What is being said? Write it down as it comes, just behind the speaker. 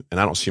and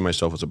I don't see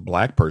myself as a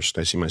black person.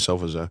 I see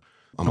myself as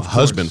I'm a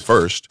husband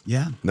first,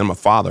 then I'm a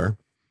father,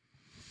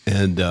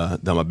 and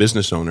then I'm a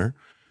business owner,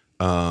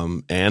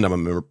 and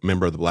I'm a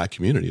member of the black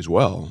community as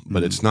well.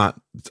 But it's not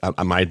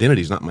my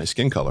identity is not my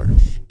skin color.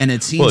 And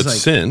it seems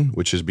it's sin,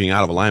 which is being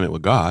out of alignment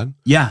with God.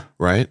 Yeah.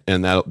 Right.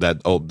 And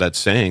that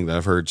saying that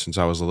I've heard since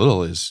I was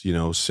little is,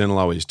 sin will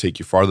always take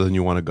you farther than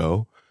you want to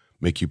go,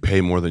 make you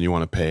pay more than you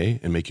want to pay,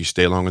 and make you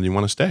stay longer than you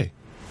want to stay.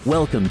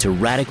 Welcome to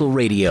Radical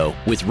Radio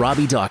with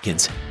Robbie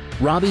Dawkins.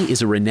 Robbie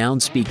is a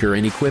renowned speaker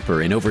and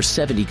equipper in over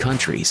 70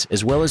 countries,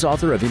 as well as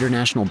author of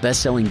international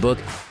best-selling book,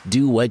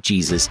 Do What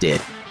Jesus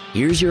Did.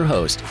 Here's your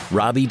host,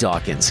 Robbie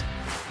Dawkins.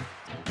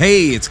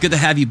 Hey, it's good to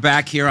have you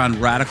back here on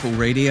Radical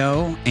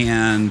Radio.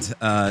 And,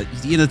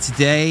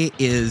 today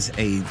is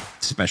a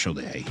special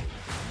day.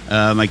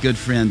 My good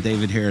friend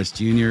David Harris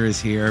Jr.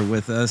 is here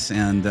with us.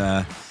 And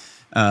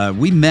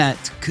we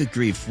met, good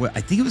grief,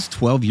 I think it was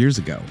 12 years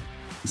ago.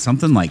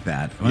 Something like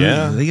that.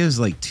 Yeah. I think it was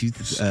like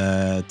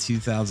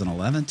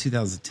 2011,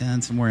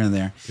 2010, somewhere in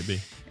there. Could be.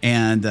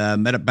 And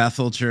met at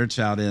Bethel Church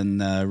out in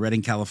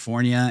Redding,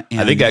 California. And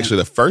I think actually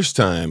the first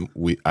time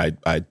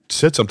I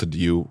said something to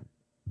you,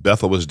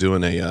 Bethel was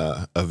doing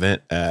a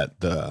event at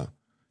the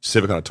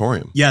Civic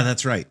Auditorium. Yeah,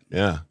 that's right.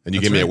 Yeah, and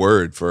you gave me a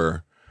word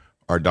for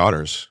our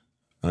daughters.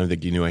 I don't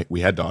think you knew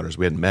we had daughters.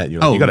 We hadn't met. You're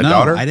like, you got a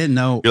daughter? I didn't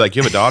know. You're like,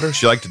 you have a daughter?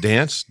 She liked to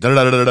dance?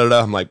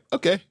 Da-da-da-da-da-da. I'm like,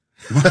 okay.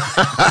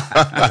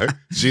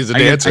 She's a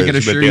dancer. I can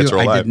assure you,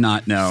 I did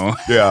not know.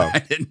 Yeah, I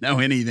didn't know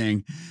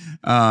anything.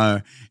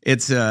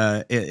 It's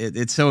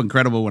so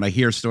incredible when I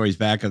hear stories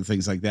back of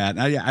things like that.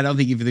 I don't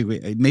think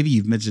maybe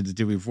you've mentioned it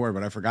to me before,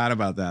 but I forgot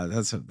about that.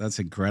 That's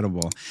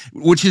incredible.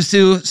 Which is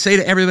to say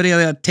to everybody,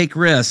 take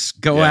risks,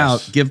 go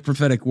out, give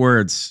prophetic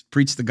words,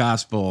 preach the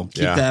gospel,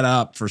 keep that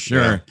up for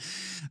sure.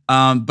 Yeah.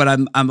 But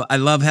I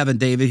love having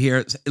David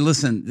here.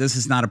 Listen, this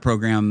is not a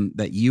program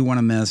that you want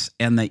to miss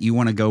and that you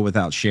want to go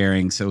without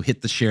sharing. So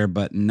hit the share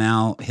button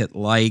now, hit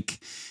like.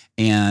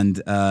 And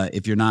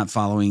if you're not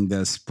following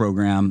this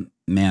program,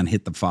 man,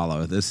 hit the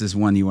follow. This is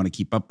one you want to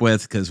keep up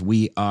with because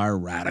we are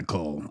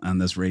radical on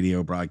this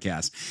radio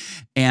broadcast.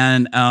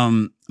 And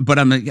but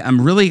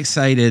I'm really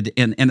excited.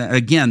 And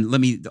again, let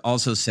me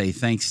also say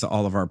thanks to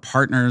all of our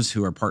partners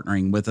who are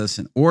partnering with us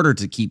in order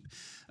to keep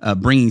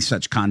bringing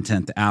such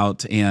content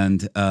out.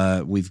 And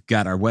we've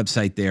got our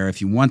website there. If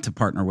you want to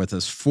partner with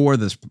us for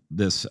this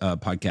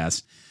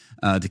podcast,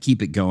 to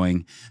keep it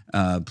going,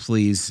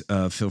 please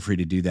feel free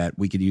to do that.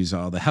 We could use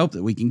all the help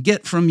that we can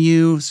get from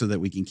you so that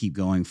we can keep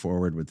going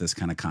forward with this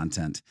kind of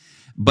content.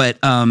 But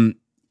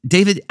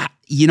David,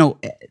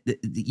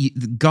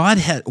 God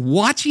had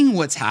watching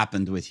what's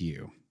happened with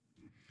you.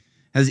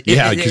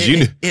 Because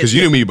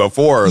you knew me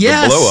before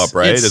the blow up,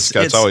 right?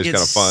 It's always kind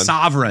of fun.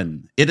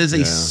 Sovereign. It is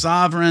a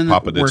sovereign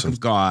work of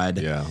God.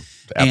 Yeah.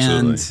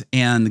 Absolutely.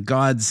 And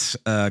God's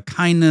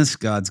kindness,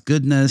 God's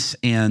goodness,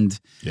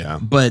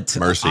 but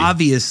mercy.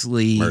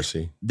 Obviously,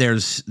 mercy.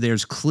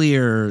 There's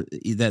clear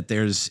that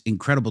there's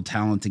incredible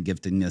talent and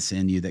giftedness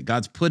in you that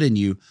God's put in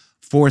you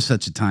for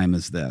such a time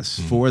as this,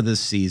 for this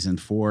season,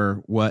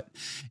 for what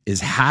is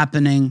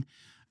happening.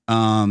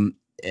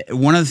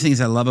 One of the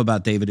things I love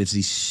about David is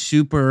he's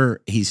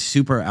super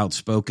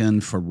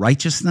outspoken for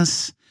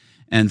righteousness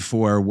and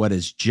for what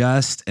is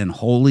just and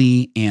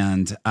holy,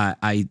 and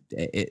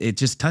it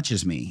just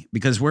touches me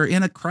because we're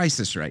in a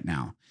crisis right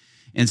now,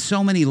 in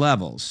so many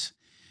levels,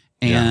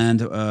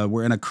 and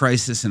we're in a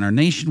crisis in our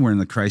nation, we're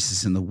in a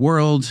crisis in the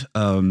world,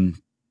 and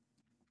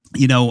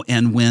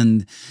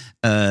when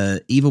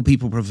evil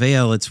people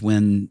prevail, it's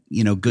when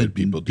good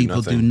people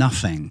do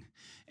nothing.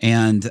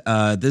 And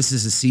this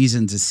is a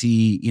season to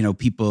see,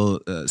 people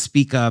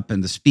speak up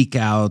and to speak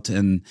out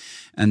and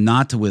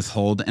not to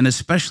withhold, and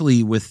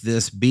especially with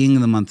this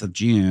being the month of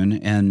June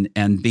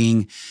and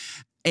being,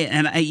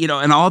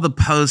 and all the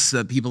posts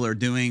that people are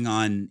doing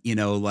on,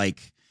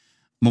 like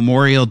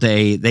Memorial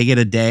Day, they get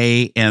a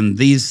day, and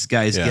these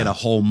guys get a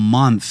whole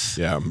month.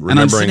 Yeah,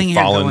 remembering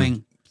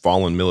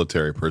fallen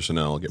military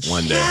personnel get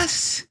one day.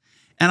 Yes,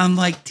 and I'm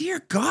like,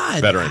 dear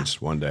God,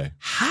 veterans one day.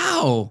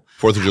 How?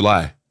 4th of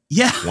July.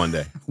 Yeah. One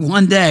day.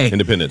 One day.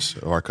 Independence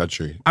of our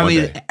country. I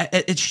mean,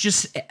 it's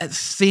just a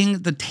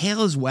thing. The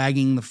tail is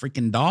wagging the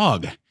freaking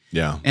dog.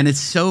 Yeah. And it's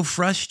so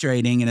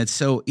frustrating and it's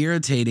so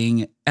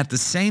irritating. At the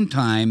same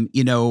time,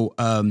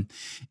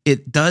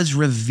 it does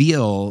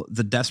reveal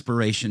the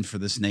desperation for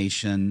this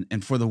nation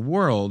and for the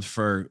world,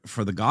 for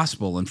the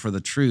gospel and for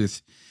the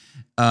truth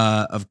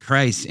of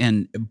Christ.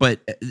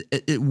 But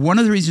one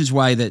of the reasons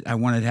why that I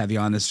wanted to have you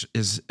on this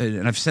is,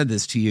 and I've said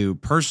this to you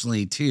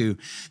personally too,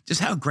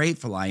 just how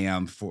grateful I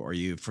am for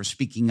you for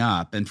speaking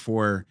up and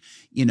for,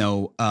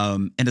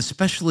 and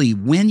especially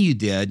when you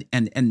did,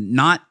 and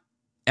not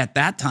at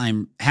that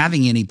time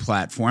having any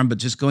platform, but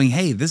just going,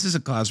 hey, this is a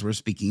cause we're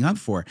speaking up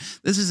for.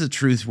 This is a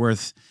truth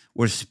worth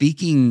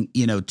speaking,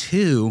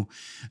 to.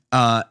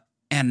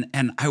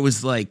 And I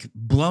was like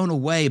blown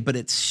away, but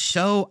it's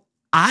so,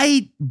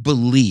 I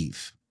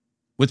believe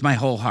with my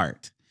whole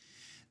heart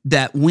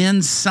that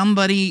when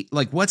somebody,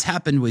 like what's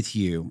happened with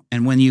you,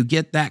 and when you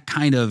get that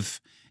kind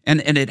of,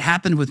 And it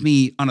happened with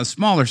me on a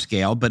smaller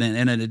scale, but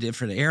in a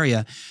different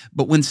area.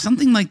 But when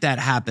something like that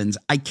happens,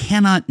 I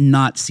cannot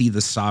not see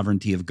the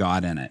sovereignty of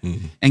God in it.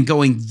 And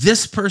going,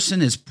 this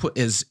person is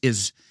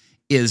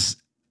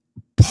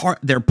part,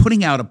 they're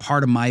putting out a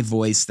part of my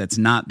voice that's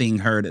not being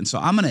heard. And so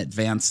I'm going to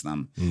advance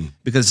them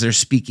because they're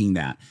speaking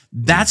that.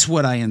 That's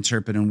what I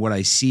interpret and what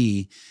I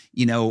see,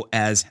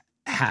 as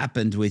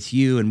happened with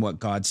you and what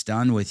God's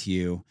done with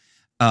you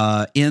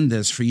in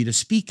this, for you to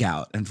speak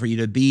out and for you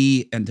to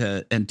be and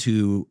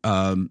to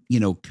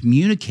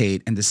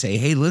communicate and to say,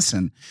 hey,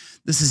 listen,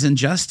 this is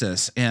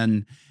injustice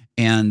and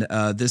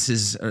this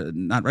is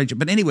not right.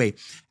 But anyway,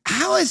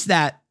 how's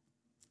that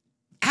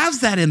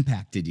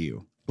impacted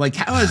you? Like,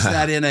 how is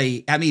that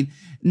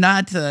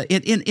not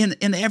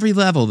in every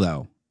level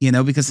though,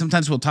 because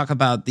sometimes we'll talk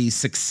about the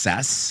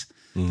success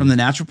from the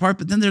natural part,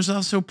 but then there's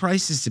also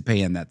prices to pay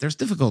in that. There's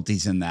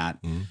difficulties in that.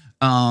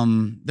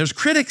 There's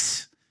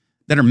critics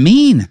that are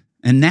mean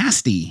and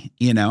nasty,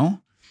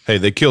 Hey,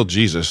 they killed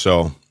Jesus,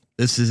 so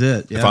this is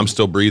it. Yeah. If I'm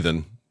still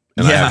breathing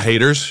and I have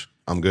haters,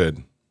 I'm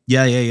good.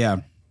 Yeah.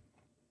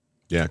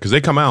 Yeah, because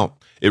they come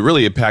out. It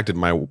really impacted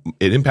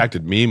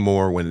me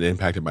more when it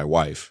impacted my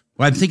wife.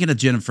 Well, I'm thinking of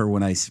Jennifer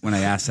when I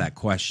asked that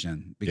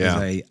question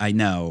because I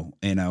know,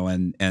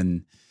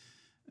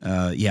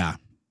 yeah.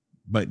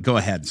 But go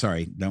ahead.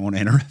 Sorry, don't want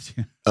to interrupt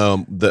you.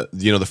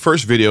 The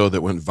first video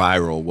that went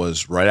viral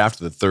was right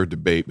after the third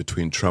debate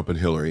between Trump and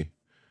Hillary,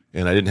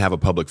 and I didn't have a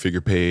public figure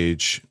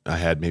page. I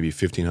had maybe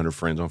 1,500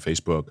 friends on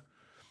Facebook,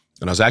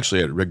 and I was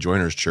actually at Rick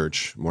Joyner's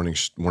church, Morning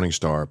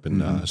Star, up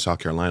in South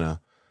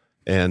Carolina,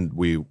 and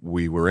we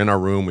were in our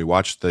room. We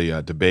watched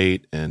the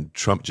debate, and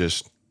Trump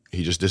just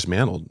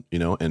dismantled,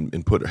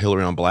 and put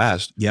Hillary on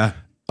blast. Yeah,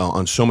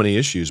 on so many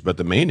issues, but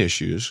the main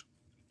issues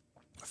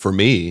for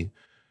me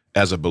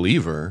as a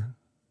believer.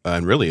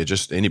 And really,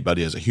 just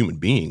anybody as a human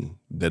being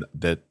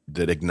that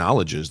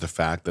acknowledges the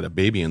fact that a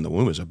baby in the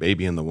womb is a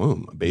baby in the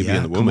womb. A baby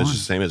in the womb is the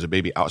same as a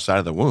baby outside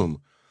of the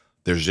womb.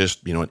 There's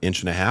just, an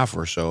inch and a half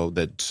or so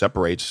that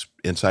separates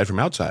inside from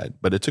outside.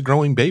 But it's a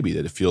growing baby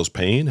that it feels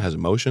pain, has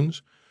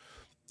emotions.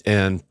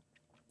 And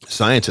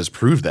science has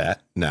proved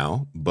that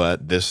now.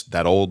 But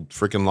that old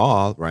freaking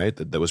law, right,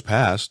 that was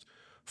passed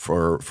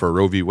for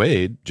Roe v.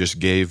 Wade just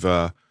gave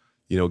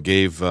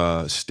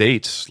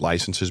states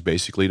licenses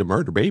basically to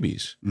murder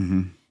babies.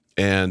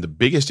 And the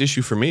biggest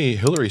issue for me,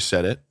 Hillary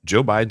said it,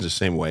 Joe Biden's the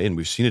same way, and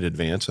we've seen it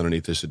advance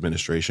underneath this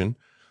administration,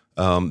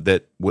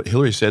 that what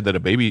Hillary said, that a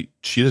baby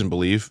she doesn't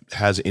believe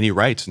has any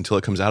rights until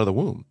it comes out of the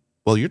womb.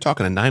 Well, you're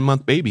talking a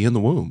 9-month baby in the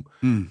womb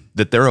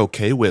that they're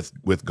okay with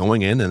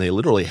going in, and they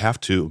literally have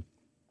to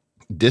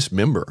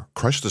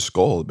crush the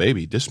skull of the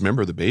baby,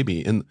 dismember the baby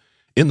in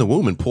the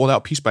womb and pull it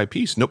out piece by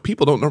piece. No,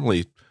 people don't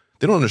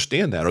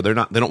understand that, or they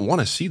don't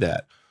want to see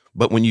that.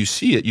 But when you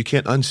see it, you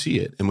can't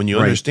unsee it. And when you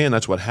understand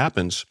that's what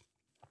happens,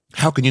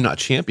 how can you not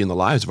champion the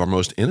lives of our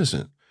most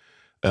innocent?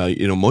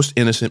 Most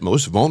innocent,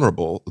 most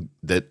vulnerable,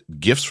 that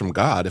gifts from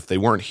God, if they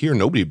weren't here,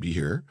 nobody would be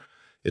here.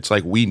 It's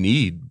like we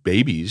need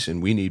babies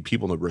and we need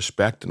people to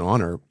respect and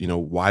honor,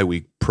 why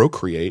we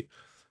procreate.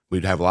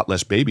 We'd have a lot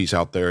less babies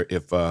out there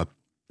if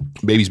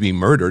babies being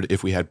murdered,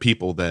 if we had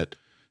people that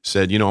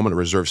said, I'm going to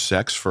reserve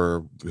sex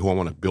for who I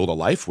want to build a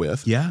life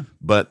with. Yeah.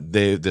 But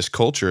this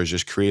culture has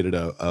just created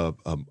a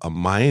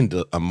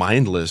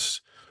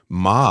mindless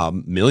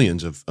mob,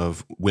 millions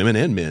of women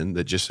and men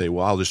that just say,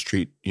 well, I'll just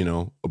treat,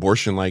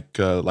 abortion like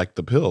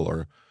the pill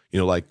or,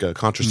 like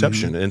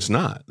contraception. And it's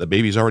not. The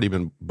baby's already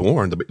been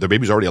born. The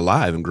baby's already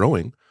alive and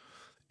growing.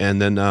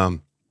 And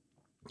then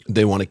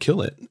they want to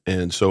kill it.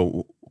 And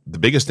so the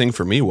biggest thing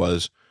for me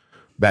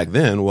back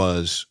then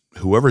was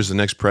whoever's the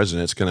next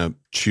president is going to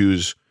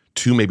choose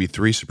 2, maybe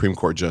 3 Supreme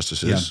Court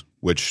justices,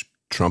 which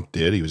Trump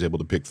did. He was able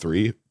to pick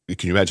 3.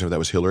 Can you imagine if that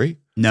was Hillary?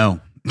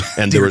 No.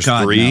 And there was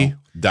 3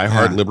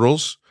 diehard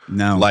liberals.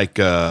 No. Like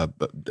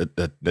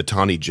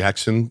Natani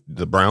Jackson,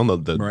 the brown,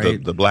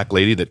 the black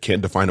lady that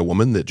can't define a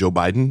woman that Joe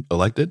Biden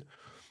elected.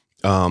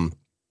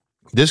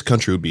 This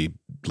country would be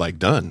like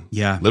done.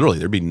 Yeah. Literally,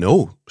 there'd be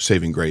no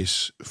saving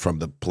grace from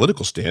the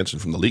political stance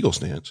and from the legal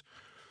stance.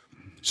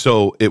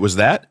 So it was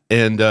that.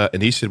 And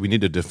he said we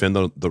need to defend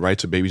the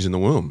rights of babies in the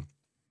womb.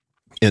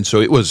 And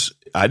so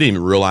I didn't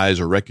even realize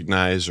or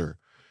recognize or,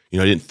 I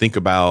didn't think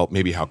about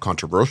maybe how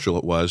controversial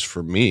it was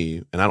for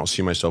me. And I don't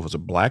see myself as a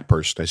black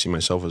person. I see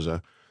myself as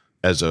a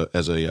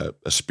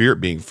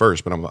spirit being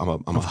first, but I'm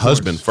a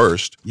husband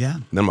first. Yeah.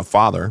 And then I'm a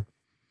father,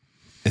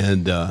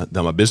 and then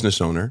I'm a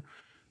business owner,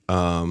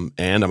 and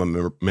I'm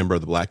a member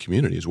of the Black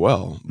community as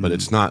well. But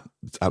it's not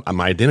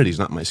my identity is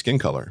not my skin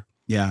color.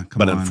 Yeah.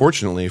 But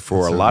unfortunately,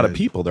 for a lot of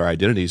people, their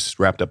identity is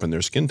wrapped up in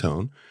their skin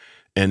tone.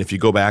 And if you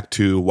go back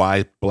to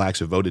why blacks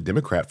have voted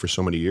Democrat for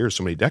so many years,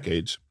 so many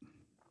decades,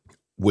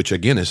 which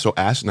again is so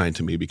asinine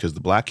to me because the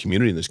Black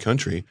community in this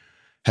country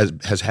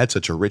has had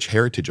such a rich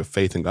heritage of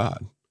faith in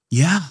God.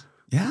 Yeah.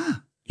 Yeah.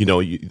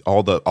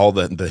 All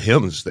the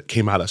hymns that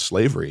came out of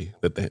slavery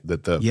that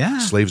the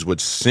slaves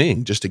would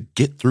sing just to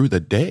get through the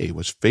day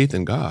was faith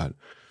in God.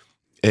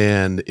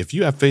 And if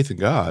you have faith in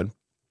God,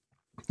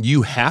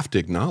 you have to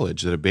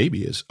acknowledge that a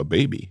baby is a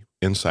baby.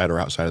 inside or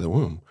outside of the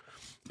womb.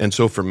 And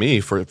so for me,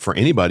 for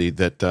anybody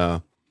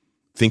that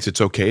thinks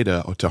it's okay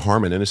to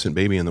harm an innocent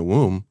baby in the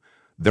womb,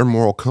 their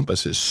moral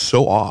compass is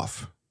so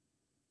off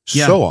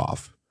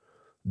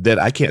that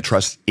I can't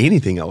trust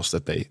anything else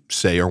that they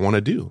say or want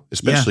to do,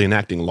 especially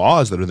enacting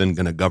laws that are then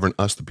going to govern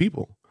us, the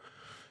people.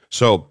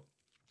 So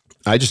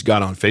I just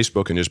got on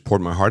Facebook and just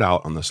poured my heart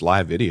out on this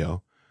live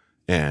video,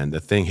 and the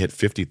thing hit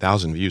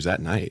 50,000 views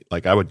that night.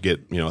 Like I would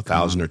get,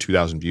 1,000 or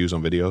 2,000 views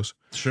on videos.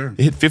 Sure.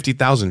 It hit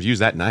 50,000 views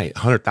that night,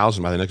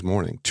 100,000 by the next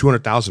morning,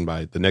 200,000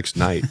 by the next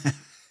night,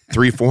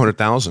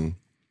 400,000.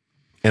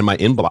 And my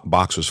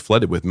inbox was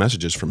flooded with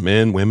messages from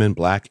men, women,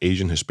 Black,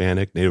 Asian,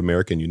 Hispanic, Native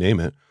American, you name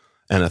it.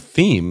 And a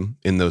theme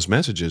in those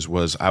messages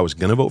was I was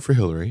going to vote for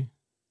Hillary.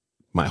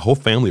 My whole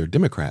family are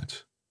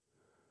Democrats.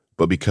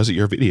 But because of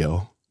your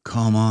video,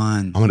 come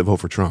on, I'm going to vote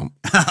for Trump.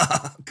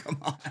 Come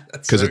on.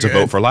 Because it's a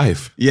vote for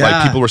life. Yeah.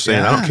 Like people were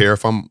saying, I don't care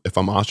if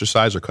I'm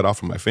ostracized or cut off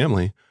from my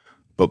family,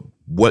 but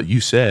what you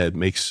said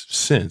makes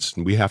sense.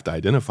 And we have to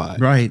identify.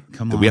 Right.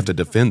 Come on. We have to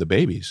defend the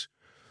babies.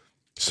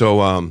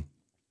 So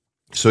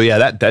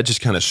yeah, that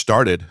just kind of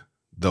started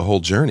the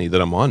whole journey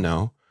that I'm on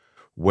now,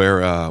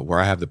 where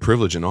I have the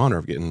privilege and honor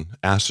of getting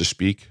asked to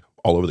speak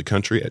all over the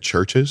country at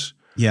churches,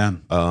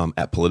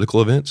 at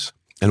political events.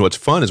 And what's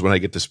fun is when I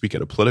get to speak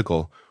at a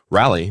political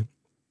rally,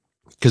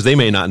 because they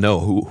may not know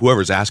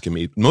whoever's asking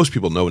me. Most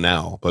people know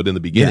now, but in the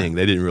beginning,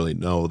 they didn't really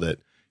know that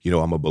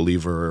I'm a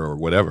believer or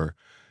whatever.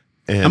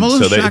 And I'm a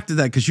little shocked at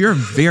that because you're a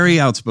very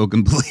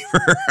outspoken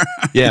believer.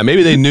 Yeah,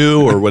 maybe they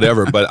knew or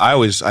whatever, but I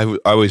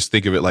always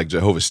think of it like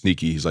Jehovah's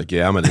Sneaky. He's like,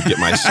 yeah, I'm going to get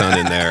my son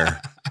in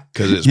there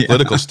because of his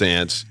political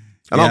stance.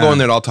 And I'll go in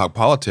there and I'll talk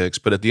politics,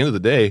 but at the end of the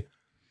day,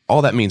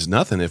 all that means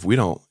nothing if we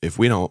don't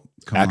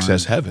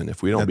access heaven,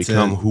 if we don't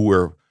become who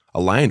we're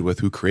aligned with,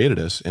 who created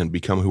us, and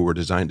become who we're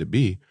designed to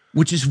be.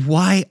 Which is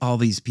why all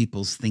these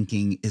people's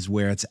thinking is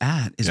where it's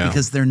at, is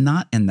because they're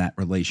not in that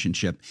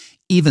relationship,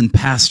 even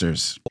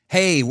pastors.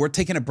 Hey, we're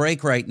taking a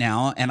break right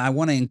now, and I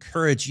want to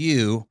encourage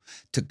you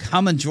to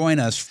come and join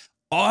us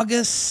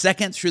August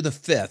 2nd through the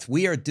 5th.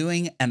 We are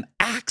doing an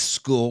Acts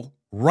School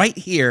right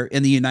here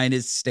in the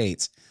United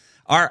States.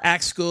 Our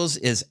Acts Schools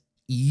is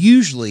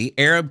usually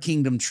Arab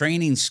Kingdom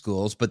training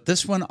schools, but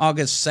this one,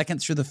 August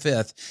 2nd through the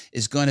 5th,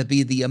 is going to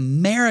be the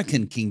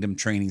American Kingdom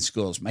training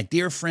schools. My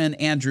dear friend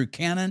Andrew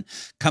Cannon,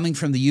 coming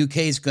from the UK,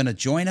 is going to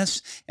join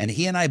us, and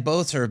he and I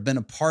both have been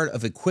a part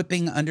of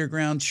equipping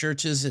underground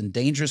churches in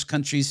dangerous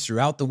countries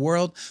throughout the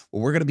world,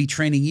 where we're going to be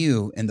training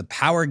you in the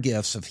power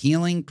gifts of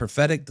healing,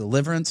 prophetic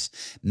deliverance,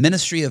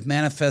 ministry of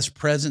manifest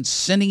presence,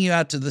 sending you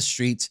out to the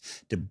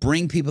streets to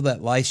bring people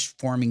that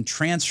life-forming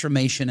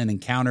transformation and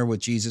encounter with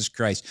Jesus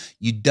Christ.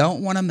 You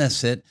don't want to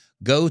miss it.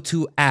 Go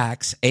to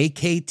AKTS.global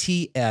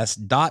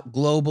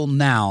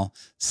now,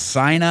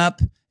 sign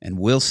up, and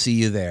we'll see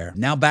you there.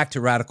 Now back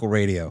to Radical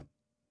Radio.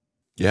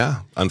 Yeah,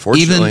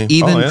 unfortunately,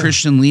 even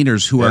Christian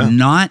leaders who are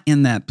not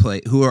in that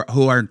place, who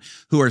are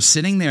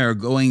sitting there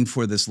going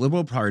for this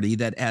liberal party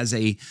that has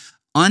a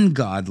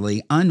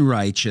ungodly,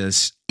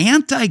 unrighteous,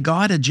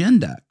 anti-God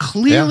agenda,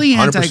 clearly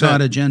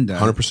anti-God agenda,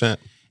 100%.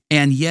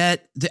 And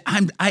yet,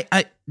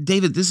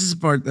 David, this is the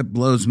part that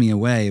blows me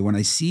away when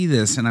I see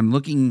this, and I'm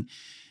looking,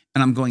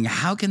 and I'm going,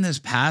 how can this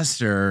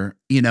pastor,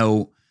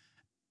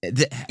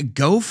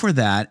 go for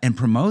that and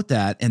promote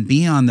that and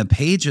be on the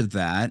page of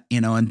that,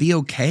 and be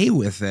okay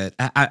with it?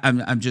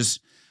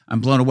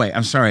 I'm blown away.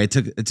 I'm sorry, it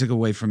took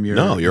away from your.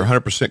 No, you're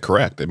 100%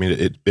 correct. I mean,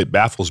 it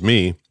baffles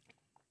me,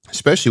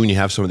 especially when you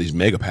have some of these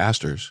mega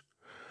pastors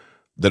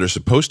that are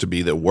supposed to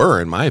be, that were,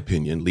 in my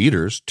opinion,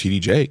 leaders. T.D.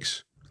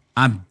 Jakes.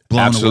 I'm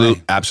blown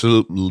away.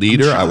 Absolute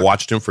leader. I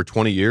watched him for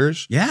 20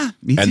 years. Yeah,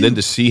 me too. And then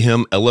to see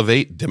him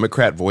elevate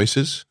Democrat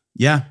voices,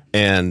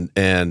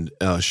 and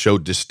show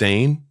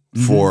disdain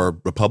for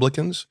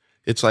Republicans,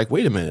 it's like,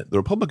 wait a minute. The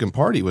Republican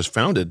Party was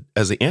founded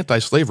as the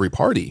anti-slavery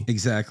party.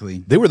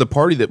 Exactly. They were the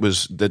party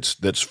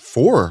that's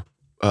for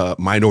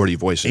minority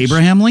voices.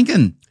 Abraham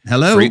Lincoln.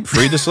 Hello.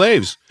 Free the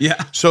slaves.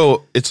 Yeah.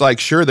 So it's like,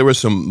 sure, there was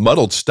some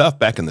muddled stuff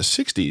back in the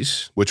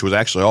 60s, which was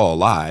actually all a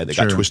lie. They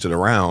got twisted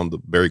around, the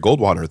Barry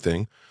Goldwater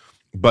thing.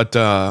 But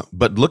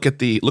look at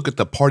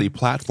the party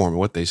platform and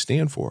what they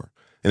stand for.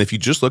 And if you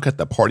just look at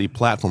the party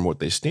platform, what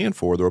they stand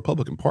for, the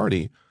Republican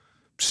Party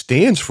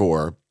stands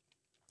for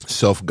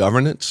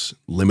self-governance,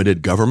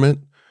 limited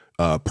government,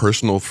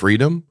 personal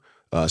freedom,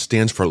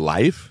 stands for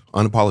life,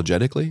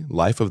 unapologetically,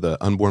 life of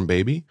the unborn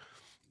baby.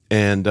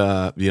 And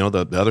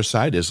the other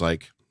side is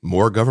like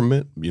more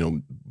government,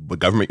 the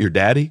government your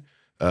daddy,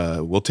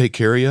 will take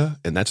care of you,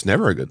 and that's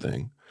never a good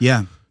thing.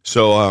 Yeah.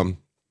 So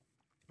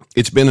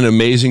it's been an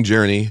amazing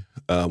journey.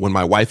 When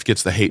my wife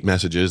gets the hate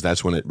messages,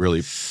 that's when it really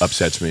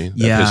upsets me.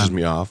 That pisses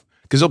me off.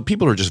 Because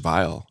people are just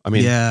vile. I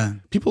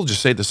mean, people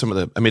just say to some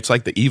of it's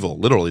like the evil,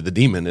 literally, the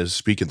demon is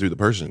speaking through the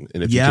person.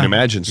 And if you can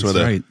imagine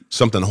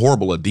something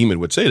horrible a demon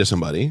would say to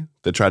somebody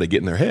to try to get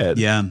in their head,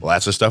 well,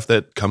 that's the stuff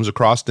that comes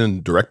across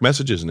in direct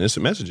messages and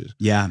instant messages.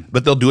 Yeah.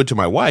 But they'll do it to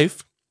my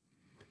wife,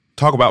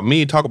 talk about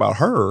me, talk about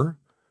her,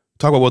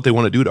 talk about what they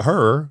want to do to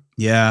her.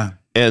 Yeah.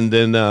 And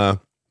then,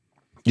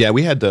 Yeah,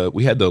 we had the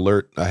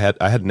alert. I had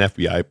an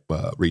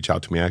FBI reach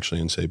out to me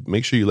actually and say,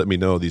 make sure you let me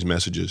know these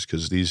messages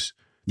because these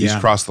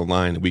cross the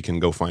line and we can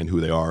go find who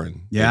they are.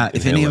 And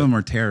if any of them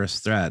are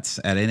terrorist threats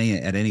at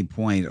any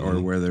point,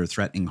 or where they're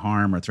threatening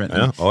harm or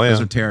threatening,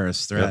 those are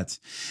terrorist threats.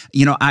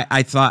 Yep.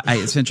 I thought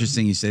it's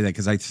interesting you say that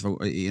because I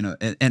thought,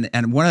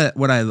 and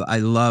what I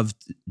loved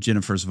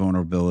Jennifer's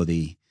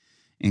vulnerability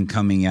in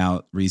coming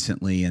out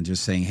recently and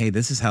just saying, hey,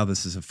 this is how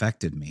this has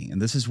affected me. And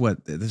this is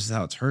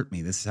how it's hurt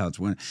me. This is how it's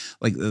went.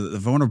 Like the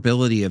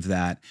vulnerability of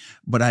that.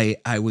 But I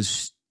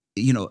was,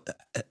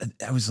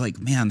 I was like,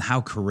 man,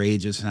 how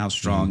courageous and how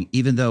strong,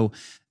 even though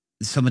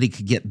somebody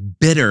could get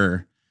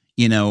bitter,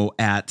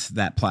 at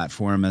that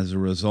platform as a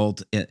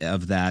result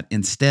of that,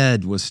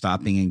 instead was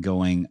stopping and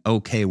going,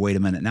 okay, wait a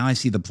minute. Now I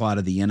see the plot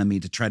of the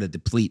enemy to try to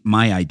deplete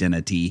my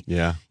identity,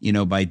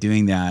 by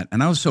doing that.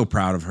 And I was so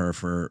proud of her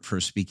for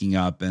speaking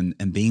up and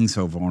being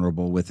so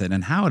vulnerable with it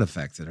and how it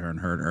affected her and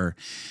hurt her.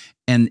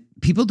 And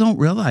people don't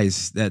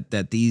realize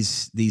that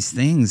these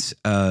things,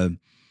 and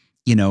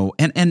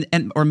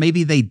or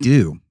maybe they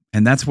do.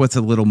 And that's what's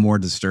a little more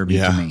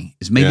disturbing to me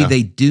is maybe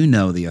they do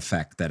know the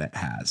effect that it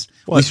has.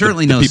 Well, we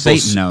certainly know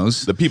Satan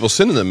knows. The people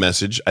sending the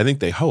message, I think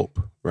they hope,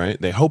 right?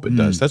 They hope it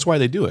does. That's why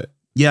they do it.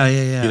 Yeah.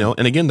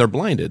 And again, they're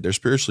blinded. They're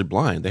spiritually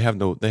blind. They have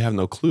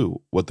no clue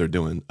what they're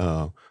doing.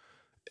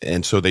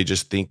 And so they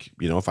just think,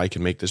 if I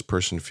can make this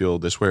person feel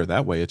this way or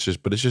that way, it's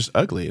just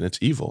ugly and it's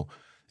evil.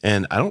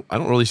 And I don't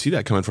really see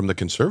that coming from the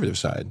conservative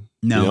side.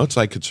 No, it's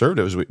like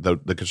conservatives,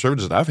 the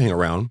conservatives that I've hung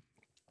around,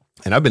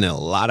 and I've been in a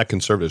lot of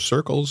conservative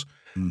circles.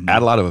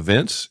 At a lot of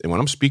events, and when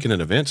I'm speaking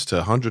at events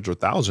to hundreds or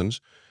thousands,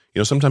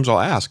 sometimes I'll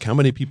ask how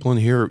many people in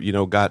here,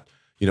 got,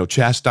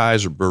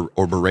 chastised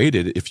or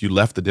berated if you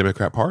left the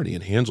Democrat Party,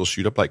 and hands will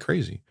shoot up like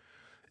crazy.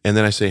 And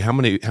then I say, how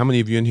many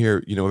of you in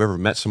here, have ever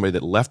met somebody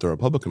that left the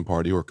Republican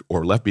Party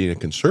or left being a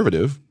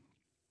conservative,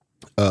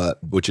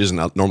 which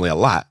isn't normally a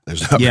lot.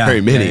 There's not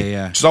very many.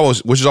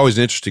 Which is always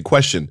an interesting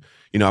question.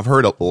 I've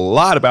heard a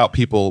lot about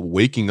people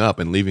waking up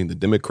and leaving the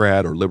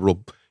Democrat or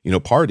liberal,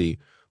 party.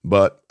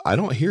 But I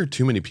don't hear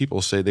too many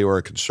people say they were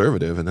a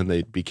conservative and then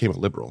they became a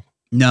liberal.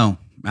 No,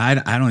 I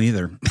don't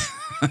either.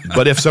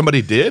 But if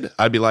somebody did,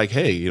 I'd be like,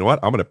 hey, you know what?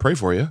 I'm going to pray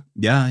for you.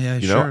 Yeah,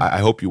 sure. I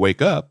hope you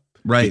wake up.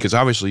 Right. Because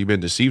obviously you've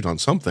been deceived on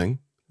something.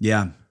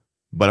 Yeah.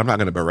 But I'm not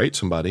going to berate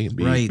somebody and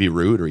be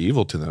rude or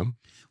evil to them.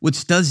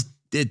 Which does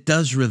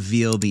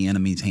reveal the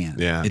enemy's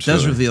hand. Yeah, it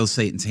does reveal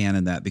Satan's hand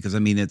in that because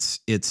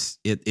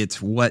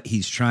it's what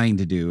he's trying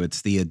to do.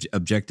 It's the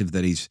objective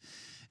that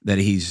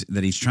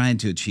he's trying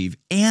to achieve.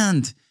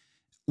 And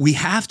we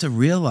have to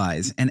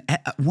realize, and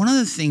one of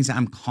the things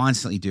I'm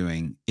constantly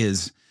doing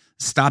is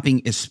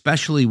stopping,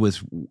 especially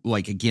with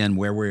again,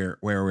 where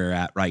we're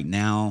at right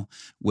now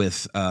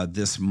with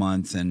this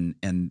month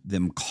and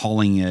them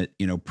calling it,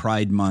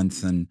 Pride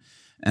Month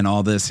and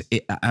all this.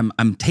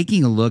 I'm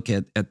taking a look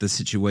at the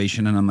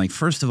situation and I'm like,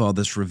 first of all,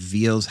 this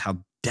reveals how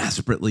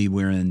desperately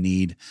we're in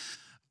need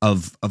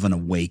of an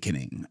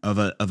awakening, of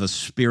a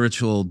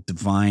spiritual,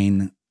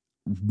 divine,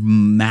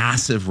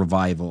 massive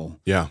revival,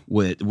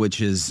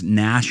 which is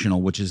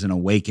national, which is an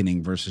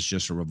awakening versus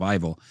just a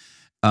revival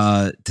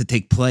to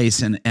take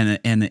place, and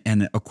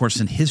of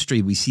course in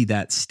history we see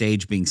that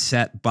stage being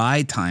set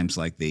by times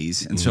like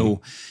these, and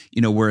so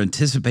we're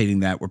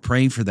anticipating that, we're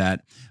praying for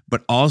that,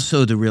 but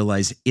also to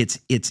realize it's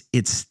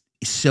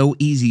so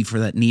easy for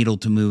that needle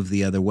to move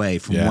the other way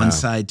from one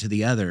side to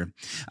the other.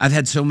 I've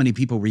had so many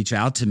people reach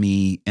out to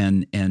me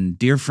and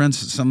dear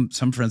friends, some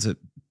friends that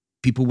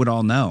people would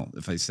all know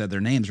if I said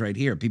their names right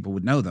here, people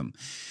would know them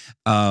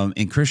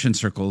in Christian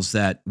circles,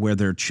 that where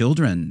their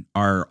children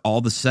are all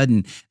of a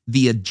sudden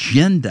the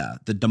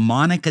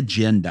demonic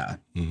agenda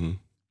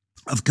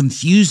of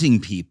confusing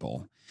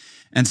people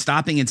and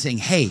stopping and saying,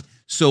 hey,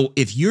 so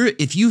if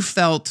you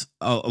felt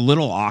a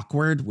little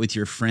awkward with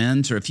your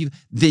friends, or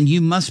then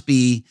you must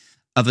be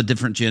of a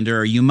different gender,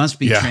 or you must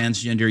be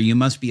transgender, you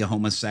must be a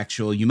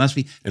homosexual, you must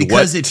be,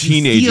 because if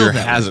teenager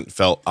hasn't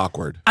felt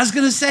awkward. I was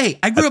going to say,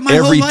 I grew up my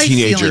whole life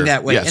feeling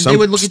that way, and they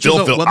would look at you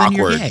and go, well, then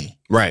you're gay.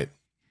 Right.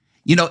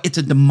 It's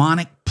a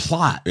demonic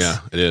plot. Yeah,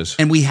 it is.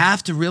 And we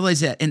have to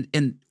realize that.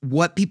 And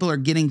what people are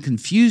getting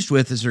confused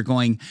with is they're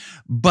going,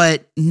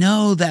 but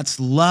no, that's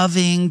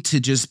loving to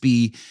just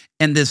be,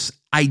 and this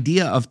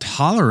idea of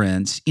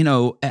tolerance,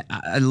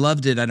 I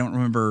loved it. I don't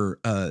remember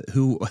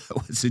who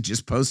was it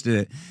just posted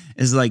it.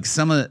 Is like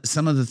some of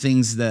the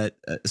things that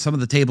some of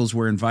the tables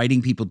we're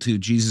inviting people to,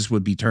 Jesus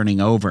would be turning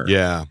over.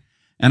 Yeah.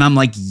 And I'm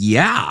like,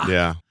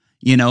 yeah.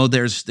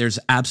 There's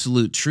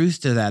absolute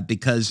truth to that,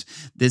 because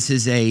this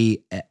is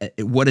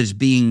what is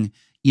being,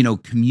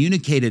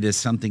 communicated as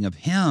something of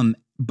him,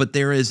 but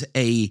there is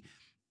a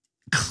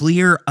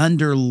clear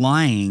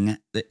underlying,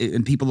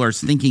 and people are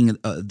thinking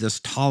this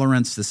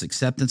tolerance, this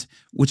acceptance,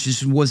 which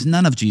was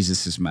none of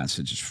Jesus's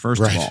messages.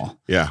 First of all,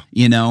 he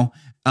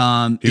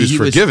was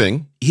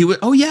forgiving. He was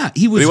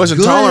he wasn't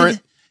good.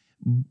 tolerant.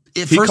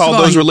 He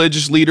called those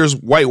religious leaders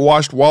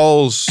whitewashed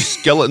walls,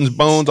 skeletons,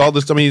 bones, all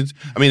this. I mean,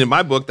 in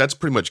my book, that's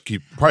pretty much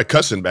probably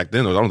cussing back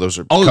then. I don't know if those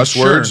are cuss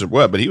words or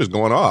what, but he was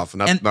going off.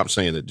 And I'm not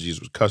saying that Jesus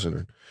was cussing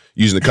or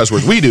using the cuss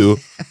words we do,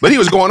 but he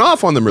was going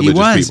off on them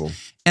religious people.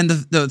 And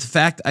the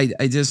fact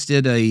I just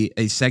did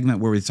a segment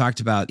where we talked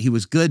about he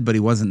was good, but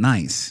he wasn't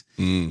nice,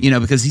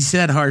 because he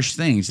said harsh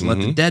things. Let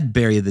the dead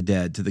bury the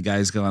dead to the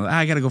guys going,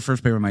 I got to go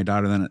first bury my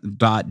daughter, then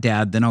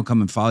dad, then I'll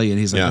come and follow you. And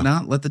he's like,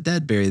 no, let the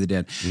dead bury the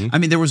dead. I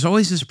mean, there was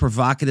always this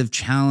provocative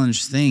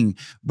challenge thing,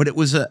 but it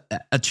was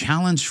a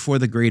challenge for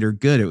the greater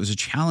good. It was a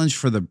challenge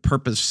for the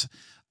purpose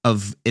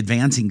of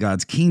advancing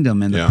God's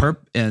kingdom and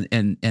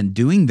and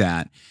doing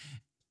that.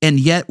 And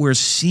yet we're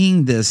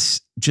seeing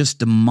this just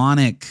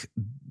demonic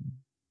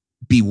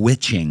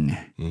bewitching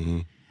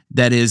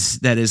that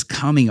is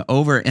coming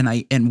over,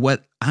 and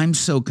what I'm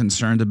so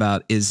concerned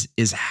about is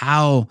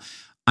how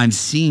I'm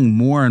seeing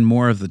more and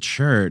more of the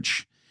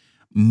church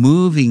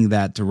moving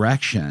that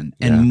direction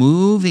and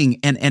moving,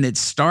 and it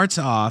starts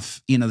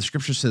off, the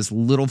scripture says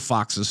little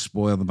foxes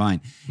spoil the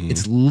vine.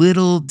 It's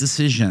little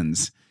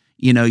decisions.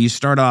 You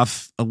start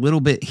off a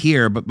little bit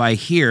here, but by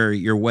here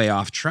you're way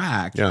off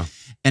track. Yeah.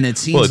 And it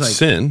seems it's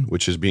sin,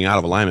 which is being out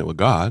of alignment with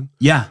God.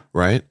 Yeah.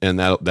 Right. And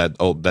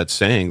that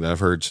saying that I've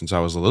heard since I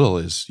was little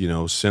is,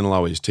 sin will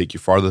always take you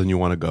farther than you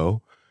want to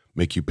go,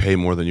 make you pay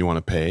more than you want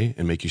to pay,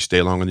 and make you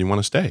stay longer than you want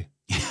to stay.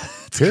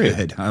 Period.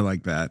 Good. I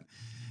like that.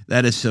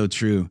 That is so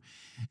true.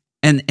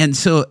 And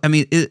so, I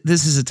mean,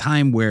 this is a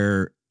time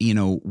where,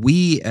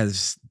 we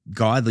as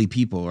godly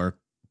people, or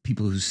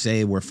people who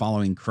say we're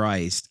following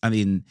Christ, I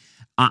mean,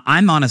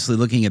 I'm honestly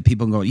looking at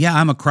people and going, yeah,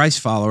 I'm a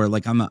Christ follower.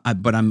 Like I'm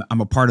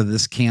a part of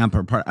this camp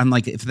I'm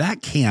like, if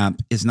that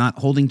camp is not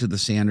holding to the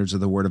standards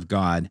of the word of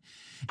God.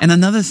 And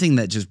another thing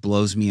that just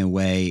blows me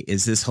away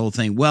is this whole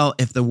thing. Well,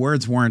 if the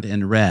words weren't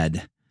in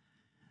red,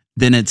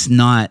 then it's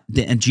not,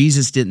 and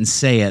Jesus didn't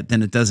say it,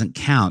 then it doesn't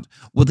count.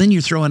 Well, then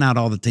you're throwing out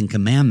all the 10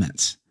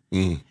 commandments.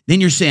 Then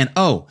you're saying,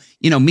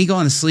 me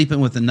going to sleeping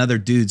with another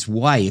dude's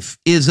wife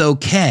is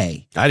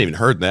okay. I hadn't even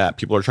heard that.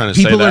 People are trying to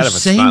say that if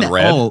it's not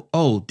red.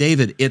 Oh,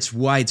 David, it's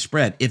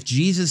widespread. If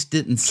Jesus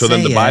didn't say it. So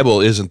then the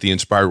Bible isn't the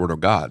inspired word of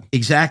God.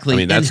 Exactly. I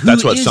mean, that's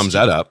what sums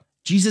that up.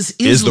 Jesus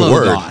is the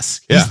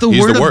Logos. Yeah, he's the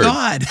word of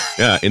God.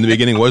 Yeah, in the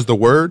beginning was the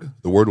Word.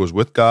 The Word was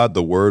with God.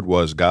 The Word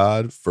was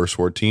God. Verse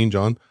 14,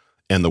 John.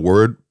 And the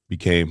Word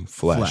became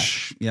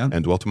flesh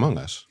and dwelt among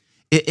us.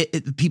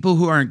 People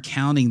who aren't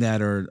counting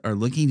that are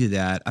looking to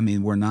that. I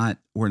mean, we're not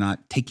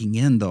taking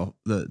in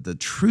the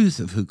truth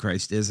of who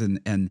Christ is,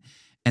 and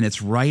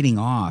it's writing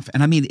off.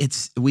 And I mean,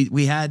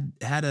 we had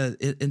a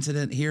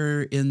incident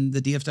here in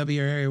the DFW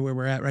area where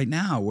we're at right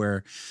now,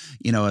 where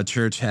a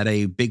church had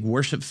a big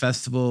worship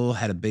festival,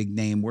 had a big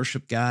name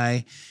worship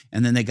guy,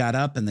 and then they got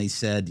up and they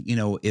said,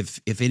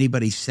 if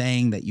anybody's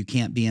saying that you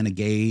can't be in a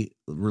gay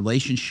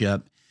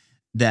relationship,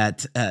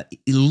 that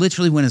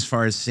literally went as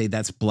far as to say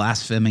that's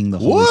blaspheming the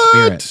Holy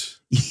Spirit.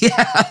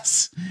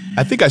 Yes.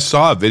 I think I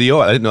saw a video.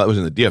 I didn't know it was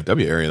in the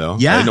DFW area, though.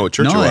 Yeah. I didn't know what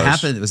church it was. It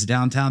happened. It was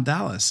downtown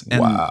Dallas.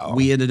 And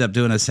we ended up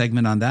doing a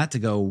segment on that to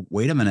go,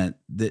 wait a minute,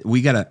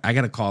 I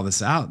gotta call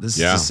this out. This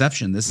is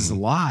deception. This is a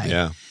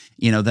lie.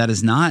 Yeah. That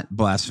is not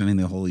blaspheming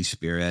the Holy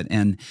Spirit.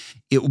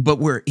 But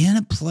we're in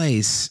a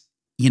place,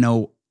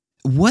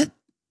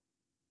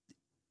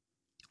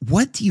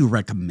 what do you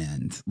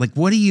recommend? Like,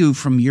 what do you,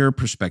 from your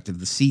perspective,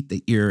 the seat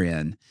that you're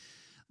in,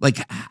 like,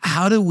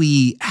 how do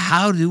we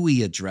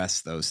address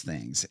those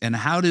things? And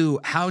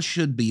how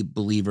should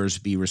believers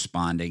be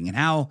responding? And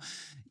how,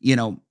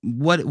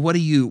 what do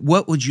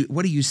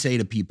you say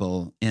to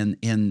people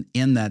in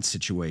that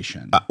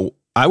situation?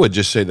 I would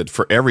just say that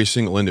for every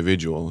single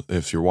individual,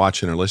 if you're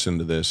watching or listening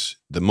to this,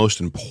 the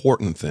most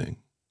important thing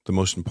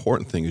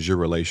is your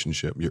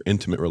relationship, your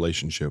intimate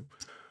relationship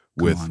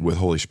with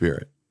Holy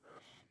Spirit.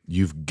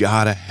 You've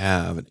got to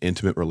have an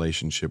intimate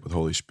relationship with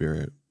Holy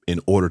Spirit in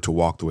order to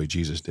walk the way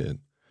Jesus did.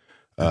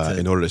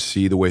 In order to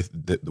see the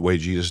way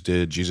Jesus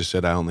did. Jesus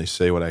said, I only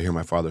say what I hear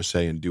my Father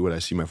say and do what I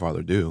see my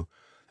Father do.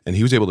 And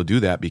he was able to do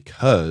that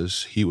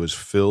because he was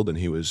filled and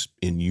he was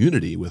in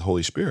unity with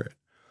Holy Spirit.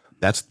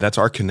 That's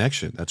our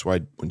connection. That's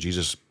why when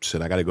Jesus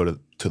said, I got to go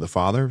to the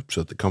Father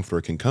so that the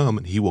Comforter can come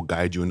and he will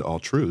guide you into all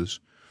truths.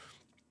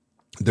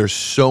 There's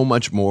so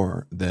much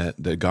more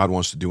that God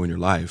wants to do in your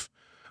life.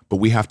 But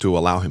we have to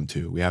allow him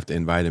to. We have to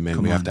invite him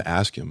in. We have to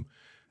ask him.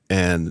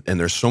 And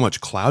there's so much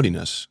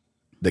cloudiness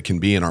that can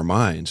be in our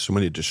minds, so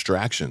many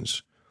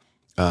distractions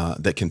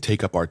that can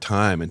take up our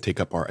time and take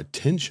up our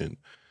attention.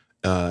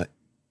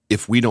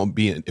 If we're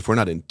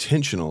not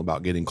intentional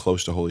about getting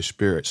close to Holy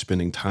Spirit,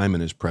 spending time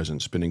in his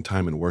presence, spending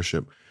time in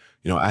worship.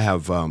 I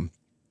have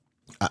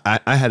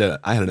I had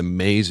an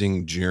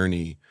amazing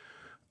journey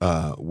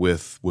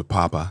with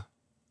Papa.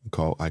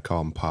 I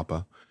call him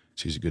Papa.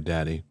 He's a good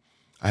daddy.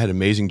 I had an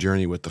amazing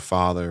journey with the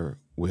Father,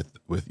 with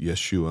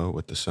Yeshua,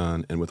 with the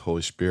Son, and with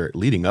Holy Spirit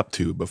leading up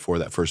to before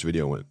that first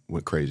video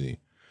went crazy.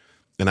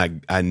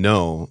 And I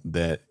know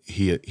that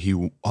he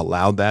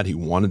allowed that. He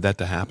wanted that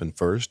to happen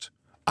first.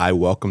 I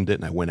welcomed it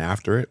and I went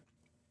after it.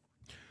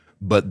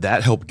 But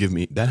that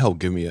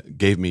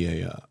gave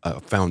me a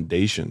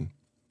foundation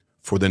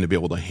for them to be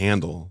able to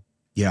handle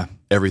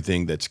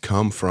everything that's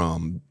come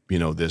from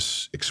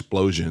this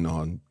explosion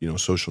on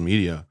social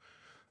media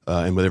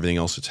and with everything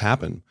else that's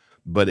happened.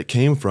 but it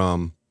came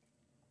from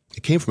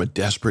a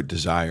desperate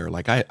desire.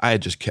 Like I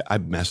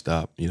messed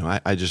up.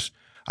 I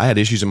had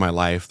issues in my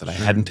life that I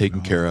hadn't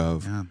taken care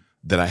of,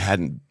 that I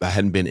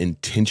hadn't been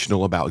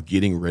intentional about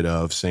getting rid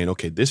of, saying,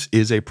 okay, this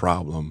is a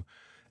problem.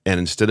 And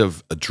instead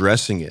of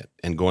addressing it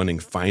and going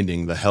and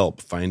finding the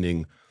help,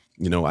 I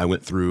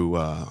went through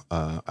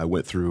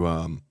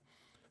I'm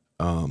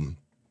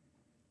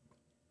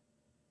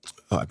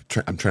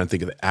trying to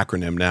think of the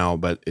acronym now,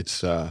 but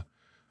it's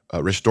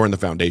Restoring the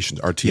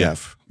Foundations,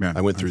 RTF. Yeah.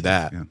 I went through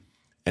that. Yeah.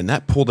 And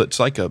that pulled, it's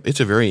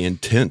a very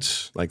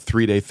intense, like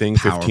 3-day thing,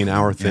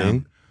 15-hour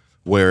thing,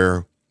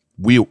 where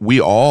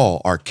we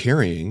all are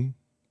carrying,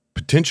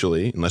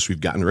 potentially, unless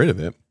we've gotten rid of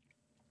it,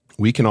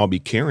 we can all be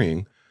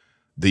carrying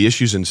the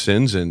issues and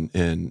sins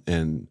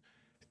and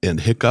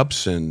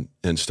hiccups and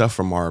stuff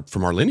from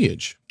our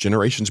lineage,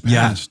 generations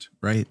past.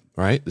 Yeah,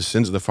 right. The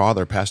sins of the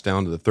father passed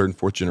down to the third and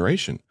fourth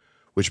generation,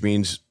 which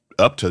means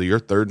up to your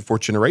third and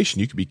fourth generation,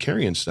 you could be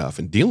carrying stuff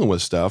and dealing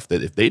with stuff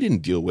that if they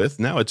didn't deal with,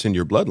 now it's in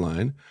your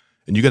bloodline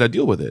and you got to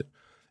deal with it.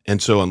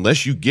 And so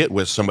unless you get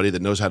with somebody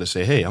that knows how to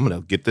say, hey, I'm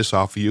going to get this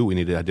off of you, we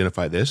need to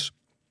identify this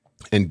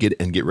and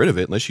get rid of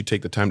it, unless you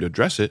take the time to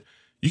address it,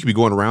 you could be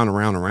going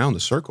around the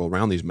circle,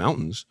 around these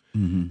mountains.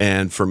 Mm-hmm.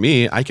 And for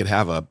me, I could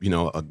have a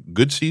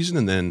good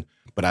season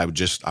but I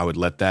would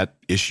let that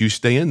issue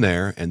stay in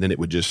there, and then it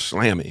would just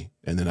slam me.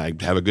 And then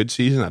I'd have a good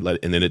season, and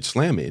then it'd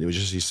slam me. And it was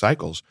just these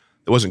cycles.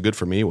 It wasn't good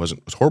for me. It was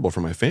horrible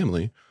for my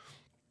family.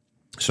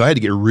 So I had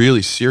to get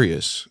really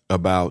serious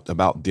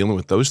about dealing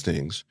with those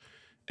things.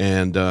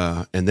 And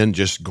then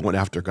just going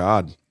after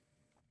God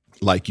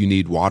like you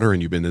need water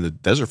and you've been in the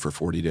desert for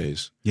 40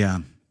 days. Yeah.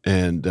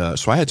 And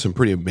so I had some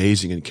pretty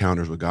amazing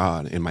encounters with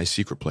God in my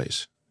secret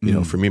place.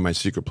 For me, my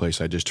secret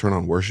place, I just turn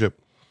on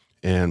worship.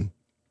 And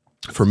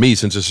for me,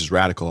 since this is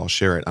radical, I'll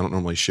share it. I don't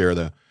normally share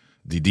the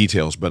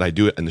details, but I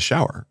do it in the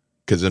shower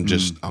because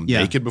I'm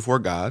naked before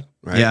God,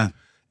 right? Yeah.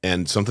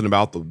 And something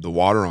about the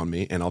water on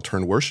me, and I'll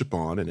turn worship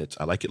on, and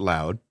I like it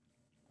loud.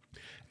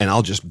 And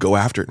I'll just go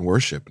after it and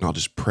worship, and I'll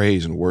just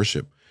praise and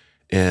worship.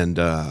 And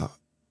I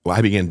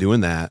began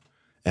doing that.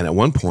 And at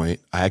one point,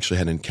 I actually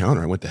had an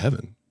encounter. I went to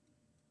heaven.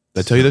 Did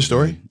I tell you this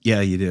story?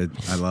 Yeah, you did.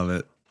 I love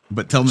it.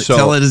 But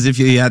tell it as if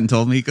you hadn't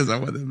told me, because I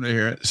want them to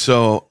hear it.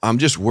 So I'm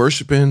just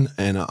worshiping,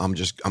 and I'm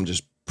just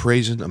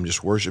praising. I'm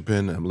just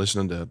worshiping. I'm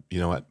listening to,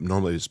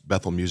 normally it's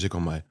Bethel music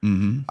on my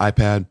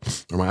iPad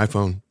or my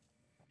iPhone.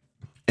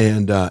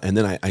 And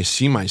then I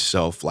see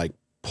myself like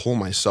pull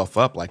myself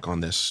up like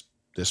on this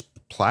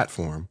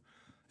platform,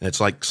 and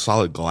it's like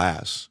solid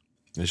glass.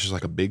 And it's just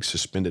like a big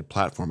suspended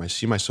platform. I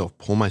see myself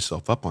pull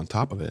myself up on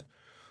top of it.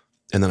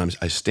 And then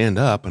I stand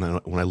up, and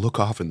when I look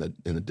off in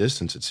the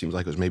distance, it seems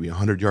like it was maybe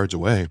 100 yards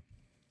away.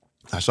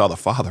 I saw the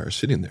Father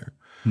sitting there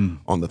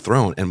on the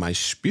throne, and my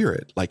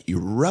spirit like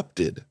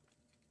erupted,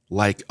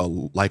 like a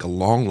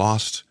long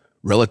lost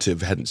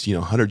relative hadn't seen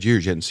 100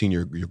 years. You hadn't seen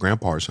your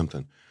grandpa or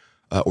something,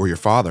 or your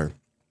father.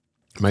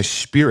 My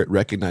spirit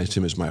recognized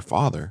him as my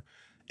Father,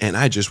 and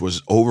I just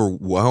was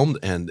overwhelmed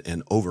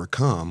and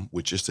overcome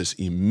with just this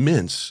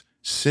immense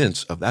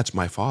sense of that's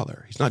my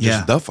Father. He's not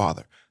just the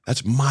Father.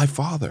 That's my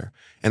Father.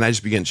 And I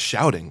just began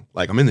shouting,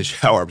 like I'm in the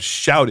shower, I'm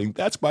shouting,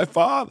 that's my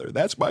Father,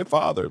 that's my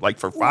Father. Like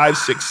for 5,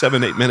 6,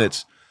 7, 8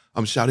 minutes,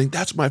 I'm shouting,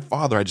 that's my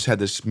Father. I just had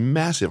this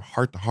massive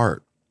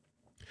heart-to-heart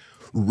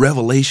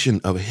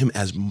revelation of him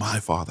as my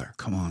Father.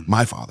 Come on.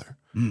 My Father.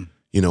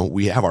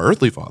 We have our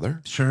earthly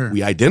father. Sure.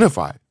 We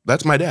identify,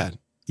 that's my dad.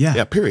 Yeah.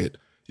 Yeah, period.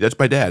 That's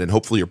my dad. And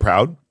hopefully you're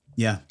proud.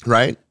 Yeah.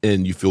 Right?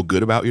 And you feel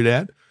good about your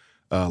dad.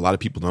 A lot of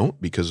people don't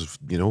because of,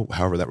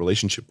 however that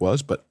relationship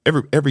was. But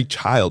every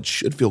child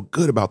should feel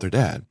good about their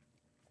dad.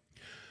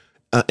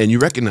 And you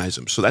recognize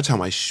him. So that's how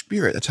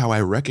that's how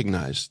I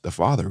recognized the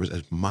Father was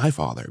as my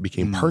Father. It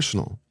became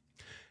personal.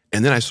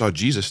 And then I saw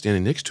Jesus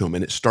standing next to him,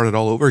 and it started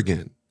all over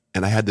again.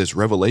 And I had this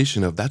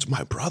revelation of that's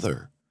my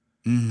brother.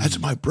 That's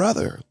my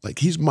brother. Like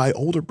he's my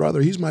older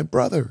brother. He's my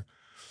brother.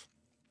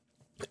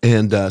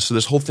 And so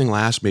this whole thing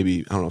lasts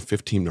maybe,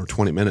 15 or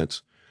 20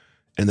 minutes.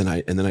 And then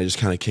I just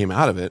kind of came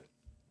out of it.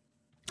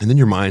 And then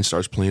your mind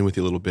starts playing with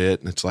you a little bit.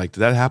 And it's like,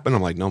 did that happen?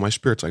 I'm like, no, my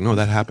spirit's like, no,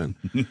 that happened.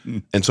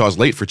 And so I was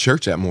late for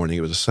church that morning.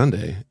 It was a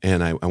Sunday.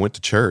 And I went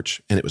to church,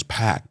 and it was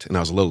packed. And I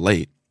was a little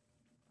late.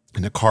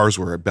 And the cars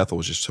Bethel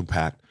was just so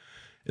packed.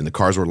 And the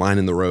cars were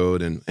lining the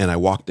road. And I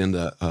walked in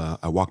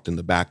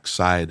the back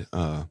side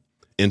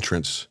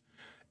entrance,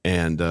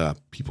 and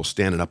people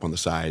standing up on the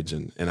sides.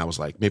 And I was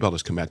like, maybe I'll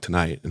just come back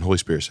tonight. And Holy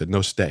Spirit said,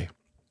 no, stay.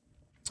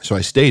 So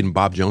I stayed, and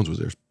Bob Jones was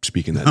there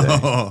speaking that day.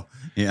 Oh,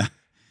 yeah.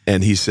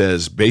 And he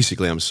says,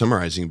 basically, I'm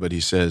summarizing, but he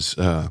says,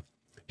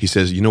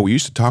 we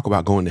used to talk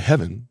about going to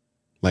heaven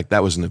like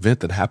that was an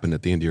event that happened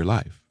at the end of your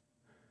life.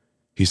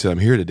 He said, I'm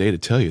here today to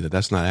tell you that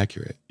that's not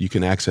accurate. You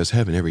can access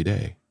heaven every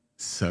day.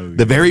 So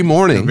the very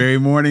morning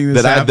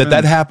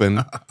that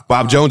happened,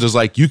 Bob Jones was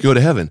like, you can go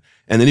to heaven.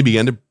 And then he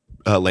began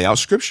to lay out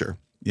scripture.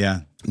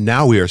 Yeah.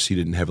 Now we are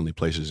seated in heavenly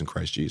places in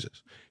Christ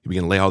Jesus. He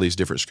began to lay all these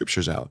different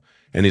scriptures out.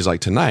 And he's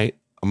like, tonight,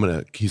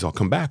 I'll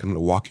come back. I'm going to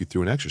walk you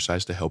through an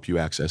exercise to help you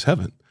access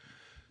heaven.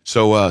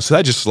 So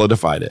that just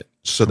solidified it.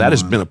 So that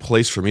has been a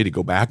place for me to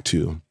go back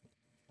to.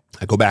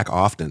 I go back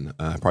often.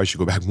 I probably should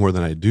go back more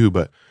than I do,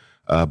 but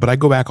I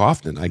go back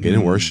often. I get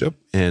in worship,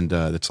 and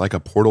it's like a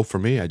portal for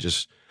me.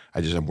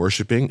 I'm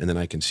worshiping, and then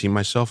I can see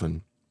myself,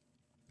 and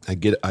I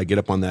get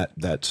up on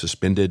that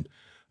suspended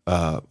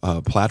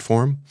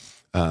platform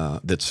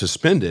that's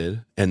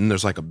suspended, and then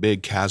there's like a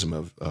big chasm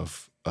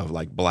of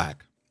like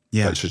black.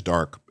 Yeah, it's just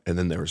dark, and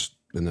then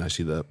I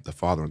see the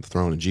Father on the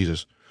throne and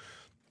Jesus.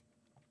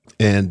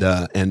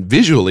 And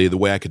visually, the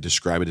way I could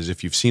describe it is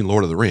if you've seen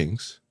Lord of the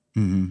Rings,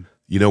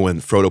 you know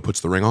when Frodo puts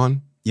the ring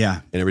on,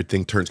 and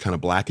everything turns kind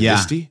of black and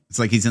misty. It's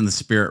like he's in the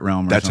spirit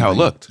realm. That's how it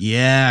looked.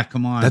 Yeah,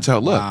 come on. That's how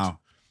it looked. Wow.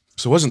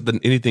 So it wasn't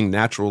anything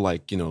natural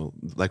like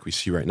we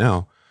see right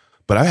now,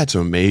 but I had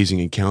some amazing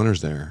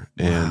encounters there,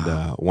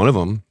 and one of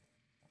them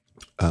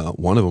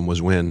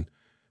was when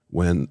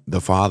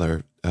the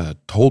Father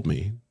told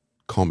me,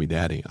 "Call me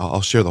Daddy."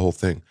 I'll share the whole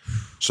thing.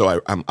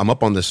 So I'm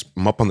up on this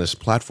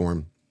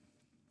platform.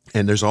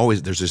 And there's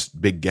this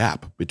big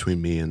gap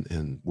between me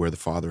and where the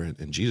Father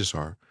and Jesus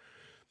are.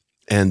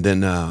 And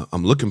then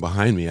I'm looking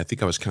behind me. I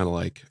think I was kind of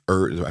like,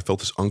 I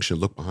felt this unction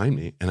look behind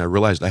me, and I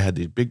realized I had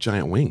these big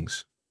giant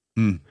wings.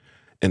 And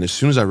as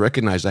soon as I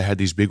recognized I had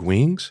these big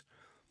wings,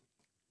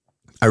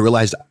 I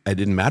realized it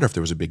didn't matter if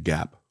there was a big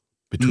gap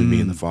between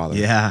me and the Father.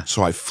 Yeah.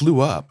 So I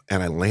flew up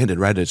and I landed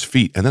right at his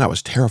feet, and then I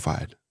was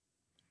terrified.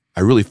 I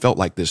really felt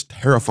like this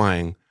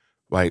terrifying,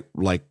 like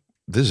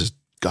this is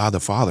God the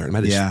Father. I'm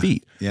at his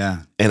feet.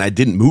 Yeah. And I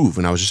didn't move,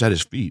 and I was just at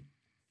his feet.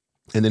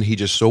 And then he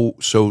just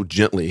so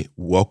gently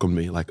welcomed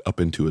me like up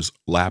into his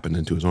lap and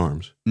into his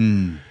arms.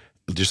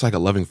 Just like a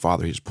loving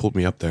father, he just pulled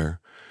me up there,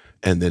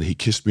 and then he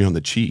kissed me on the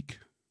cheek.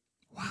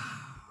 Wow.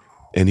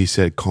 And he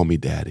said, "Call me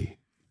Daddy."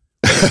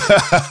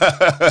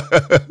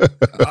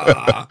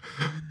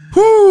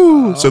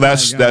 Woo! So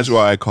that's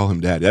why I call him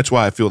Daddy. That's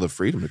why I feel the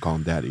freedom to call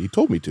him Daddy. He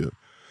told me to.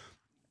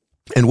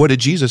 And what did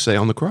Jesus say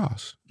on the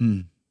cross?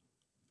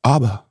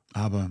 Abba.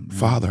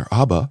 Father.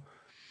 Abba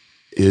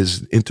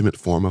is intimate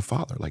form of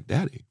father, like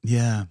daddy.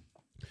 Yeah.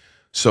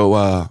 So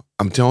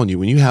I'm telling you,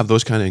 when you have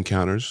those kind of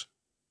encounters,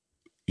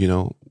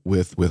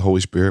 with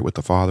Holy Spirit, with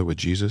the Father, with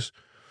Jesus,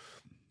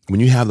 when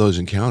you have those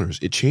encounters,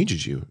 it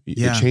changes you.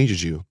 It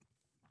changes you.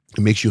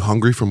 It makes you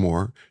hungry for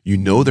more. You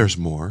know there's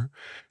more.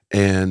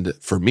 And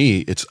for me,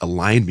 it's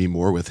aligned me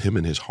more with him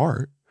and his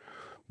heart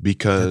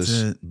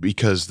because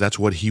that's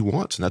what he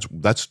wants. And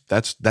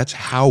that's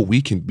how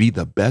we can be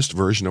the best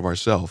version of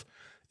ourselves,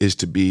 is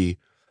to be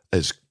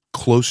as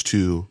close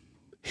to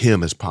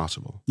him as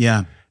possible.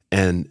 Yeah.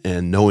 And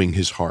knowing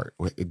his heart,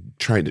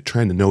 trying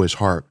to know his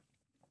heart.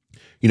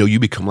 You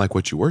become like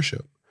what you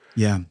worship.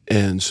 Yeah.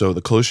 And so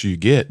the closer you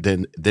get,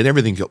 then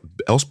everything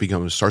else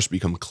starts to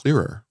become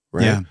clearer,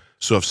 right? Yeah.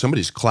 So if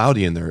somebody's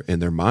cloudy in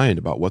their mind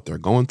about what they're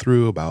going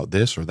through, about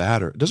this or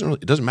that, or it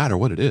doesn't matter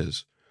what it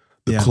is.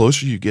 The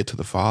closer you get to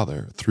the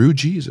Father through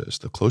Jesus,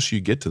 the closer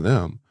you get to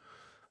them,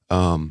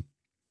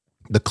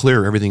 the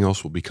clearer everything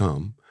else will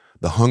become.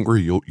 The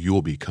hungrier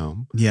you'll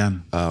become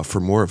for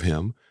more of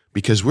him.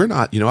 Because we're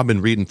not,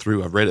 I've read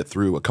it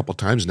through a couple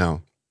times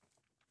now,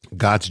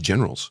 God's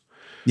Generals.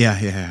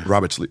 Yeah.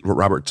 Roberts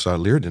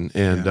Liardon.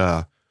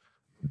 And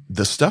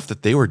the stuff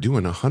that they were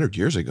doing 100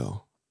 years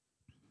ago,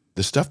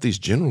 the stuff these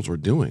generals were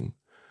doing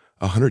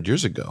 100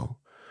 years ago,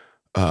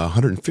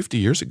 150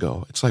 years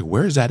ago, it's like,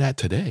 where is that at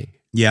today?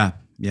 Yeah.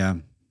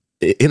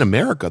 In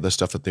America, the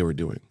stuff that they were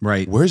doing.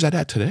 Right. Where is that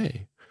at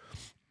today?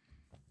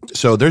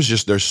 So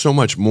there's so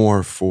much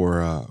more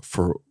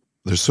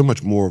there's so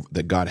much more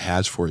that God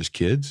has for his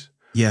kids.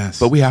 Yes.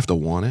 But we have to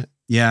want it.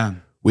 Yeah.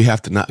 We have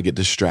to not get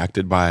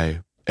distracted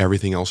by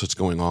everything else that's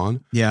going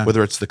on. Yeah.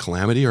 Whether it's the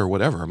calamity or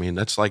whatever. I mean,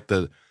 that's like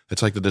the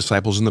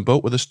disciples in the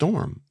boat with a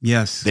storm.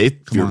 Yes. They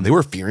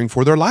were fearing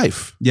for their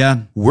life.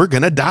 Yeah. We're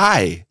going to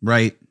die.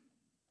 Right.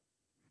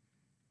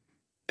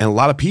 And a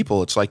lot of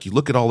people, it's like you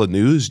look at all the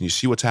news and you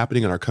see what's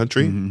happening in our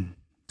country,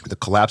 the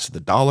collapse of the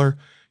dollar,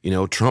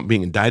 Trump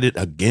being indicted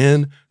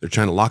again. They're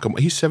trying to lock him.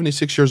 He's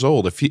 76 years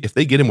old. If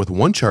they get him with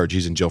one charge,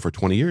 he's in jail for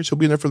 20 years. He'll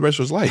be in there for the rest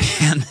of his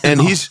life. and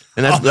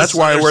that's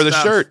why I wear the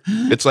shirt.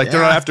 It's like, they're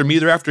not after me,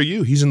 they're after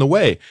you. He's in the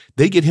way.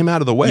 They get him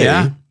out of the way.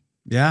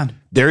 Yeah.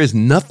 There is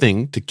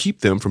nothing to keep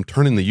them from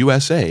turning the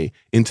USA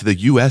into the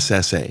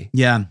USSA.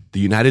 Yeah. The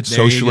United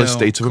Socialist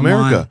States of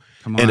America.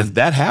 Come on. And if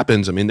that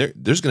happens, I mean,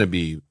 there's going to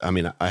be,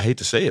 I hate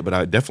to say it, but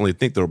I definitely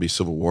think there'll be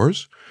civil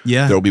wars.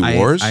 Yeah. There'll be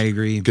wars. I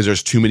agree. Because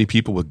there's too many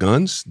people with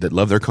guns that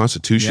love their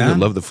Constitution, that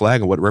love the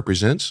flag and what it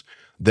represents,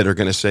 that are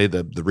going to say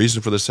the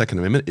reason for the Second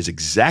Amendment is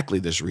exactly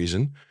this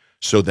reason,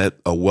 so that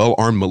a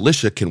well-armed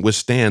militia can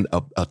withstand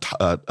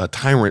a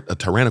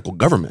tyrannical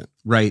government.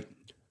 Right.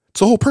 It's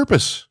the whole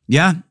purpose.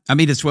 Yeah. I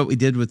mean, it's what we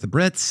did with the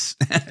Brits.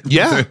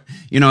 Yeah.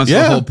 It's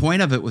the whole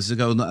point of it was to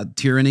go,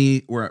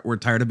 tyranny, we're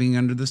tired of being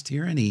under this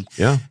tyranny.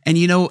 Yeah. And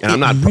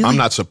I'm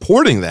not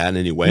supporting that in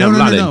any way. I'm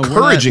not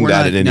encouraging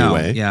that in any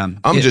way. Yeah.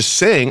 I'm just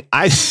saying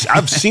I've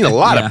seen a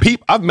lot of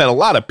people. I've met a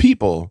lot of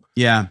people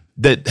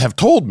that have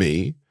told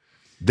me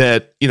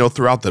that,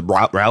 throughout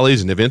the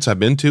rallies and events I've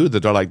been to,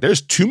 that they're like,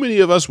 there's too many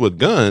of us with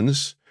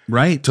guns.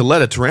 right? To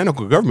let a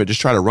tyrannical government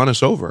just try to run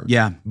us over.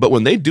 Yeah. But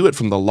when they do it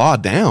from the law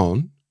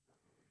down,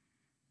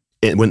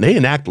 and when they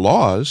enact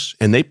laws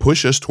and they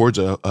push us towards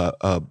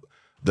a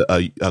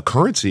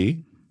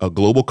currency, a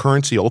global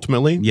currency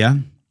ultimately, yeah,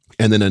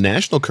 and then a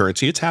national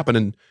currency, it's happened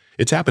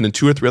in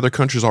 2 or 3 other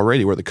countries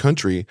already, where the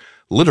country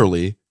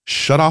literally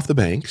shut off the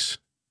banks,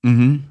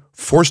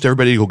 forced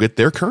everybody to go get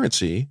their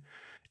currency,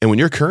 and when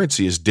your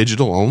currency is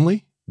digital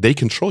only, they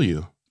control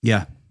you.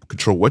 Yeah,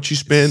 control what you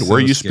spend, where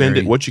you spend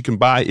it, what you can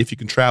buy, if you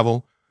can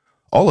travel,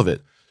 all of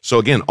it. So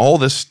again, all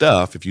this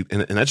stuff,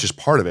 and that's just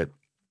part of it.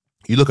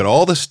 You look at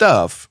all this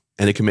stuff,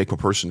 and it can make a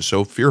person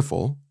so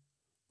fearful,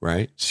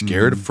 right?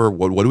 Scared for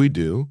what do we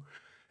do?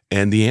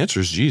 And the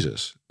answer is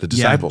Jesus. The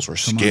disciples were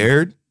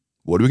scared.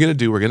 What are we going to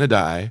do? We're going to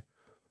die.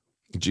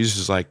 And Jesus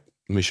is like,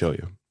 let me show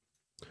you.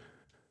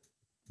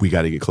 We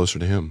got to get closer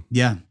to him.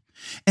 Yeah.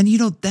 And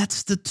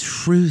that's the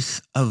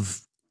truth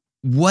of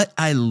what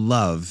I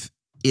love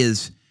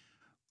is,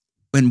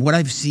 and what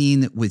I've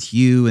seen with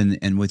you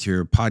and with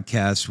your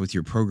podcasts, with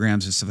your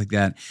programs and stuff like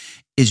that,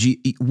 is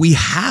we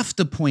have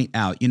to point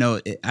out,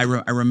 I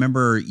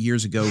remember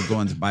years ago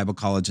going to Bible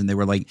college, and they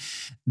were like,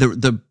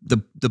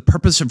 the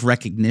purpose of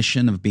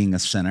recognition of being a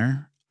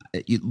sinner.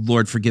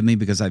 Lord, forgive me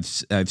because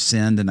I've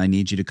sinned, and I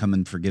need you to come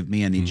and forgive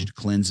me. I need you to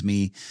cleanse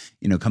me,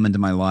 come into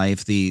my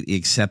life. The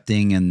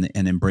accepting and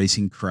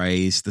embracing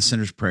Christ, the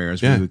sinner's prayer,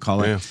 as we would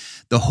call it. Yeah.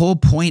 The whole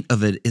point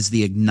of it is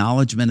the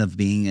acknowledgement of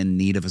being in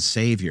need of a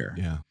Savior.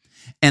 Yeah.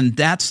 And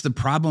that's the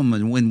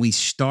problem when we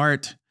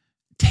start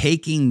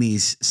taking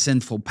these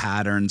sinful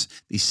patterns,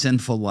 these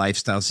sinful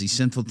lifestyles, these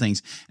sinful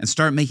things, and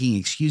start making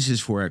excuses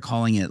for it,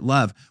 calling it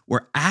love.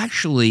 We're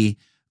actually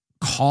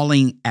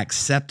calling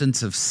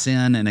acceptance of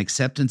sin and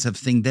acceptance of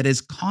thing that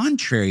is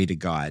contrary to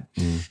God.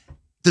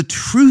 The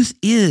truth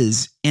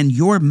is, and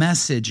your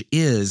message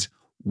is,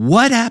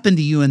 what happened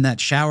to you in that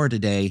shower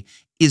today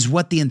is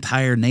what the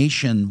entire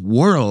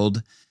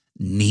world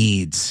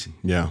needs.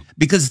 Yeah.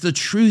 Because the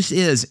truth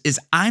is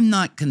I'm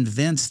not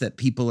convinced that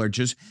people are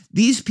just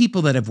these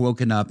people that have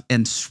woken up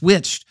and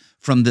switched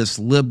from this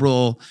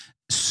liberal,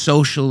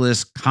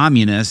 socialist,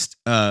 communist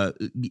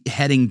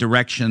heading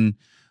direction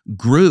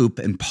group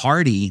and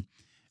party.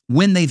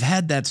 When they've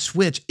had that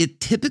switch, it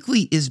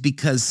typically is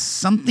because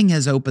something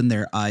has opened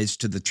their eyes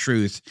to the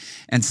truth,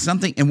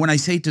 and when I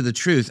say to the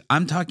truth,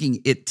 I'm talking,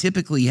 it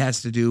typically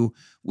has to do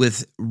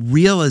with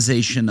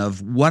realization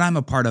of what I'm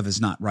a part of is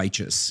not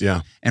righteous.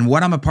 Yeah. And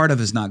what I'm a part of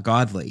is not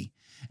godly.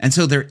 And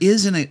so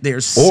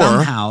there's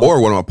somehow,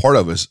 or what I'm a part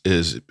of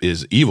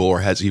is evil or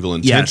has evil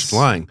intentions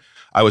lying.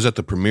 I was at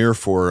the premiere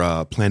for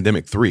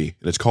Plandemic 3,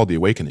 and it's called The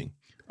Awakening.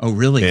 Oh,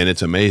 really? And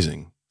it's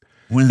amazing.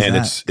 When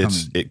is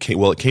that? It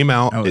came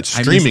out. It's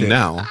streaming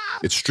now.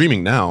 It's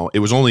streaming now. It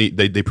was only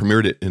they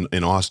premiered it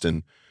in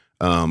Austin.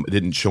 It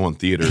didn't show on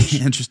theaters.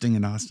 Interesting,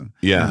 in Austin.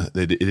 Yeah,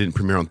 it didn't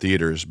premiere on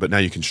theaters, but now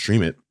you can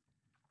stream it.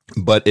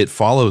 But it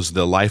follows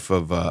the life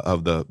of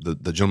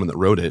the gentleman that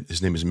wrote it.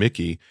 His name is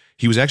Mickey.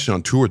 He was actually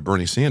on tour with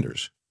Bernie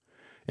Sanders,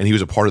 and he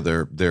was a part of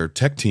their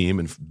tech team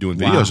and doing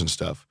videos and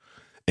stuff.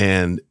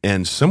 And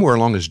somewhere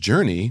along his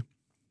journey,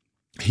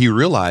 he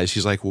realized,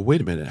 he's like, well, wait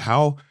a minute,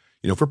 how?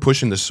 If we're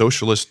pushing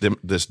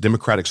this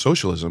democratic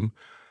socialism,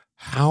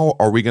 how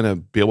are we going to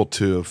be able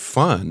to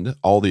fund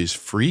all these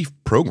free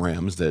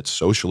programs that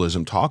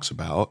socialism talks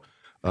about?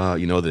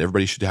 That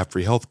everybody should have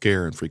free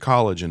healthcare and free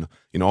college and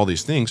all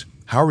these things.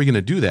 How are we going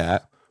to do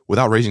that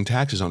without raising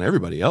taxes on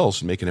everybody else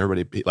and making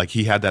everybody like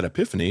he had that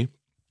epiphany,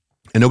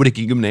 and nobody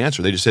could give him an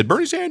answer. They just said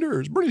Bernie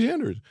Sanders, Bernie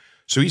Sanders.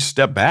 So he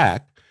stepped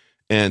back,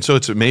 and so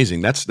it's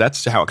amazing.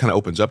 That's how it kind of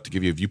opens up to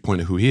give you a viewpoint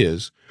of who he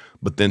is.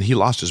 But then he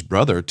lost his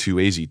brother to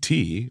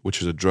AZT,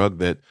 which is a drug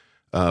that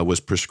was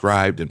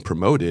prescribed and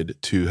promoted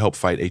to help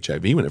fight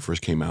HIV when it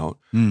first came out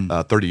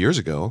 30 years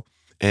ago.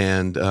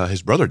 And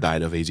his brother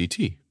died of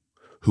AZT.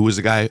 Who was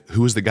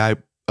the guy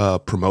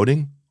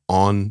promoting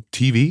on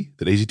TV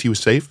that AZT was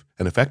safe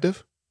and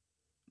effective?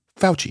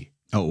 Fauci.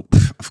 Oh,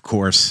 of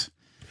course.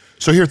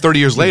 So here, 30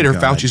 years later,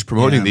 Fauci's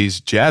promoting these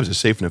jabs as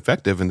safe and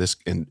effective,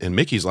 and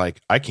Mickey's like,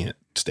 I can't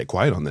stay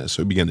quiet on this.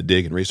 So he began to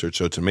dig and research.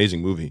 So it's an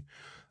amazing movie.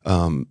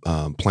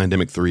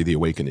 Plandemic 3, The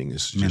Awakening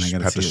is just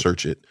have to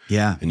search it.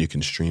 Yeah. And you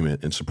can stream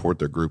it and support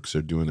their groups.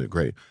 They're doing it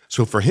great.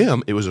 So for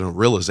him, it was a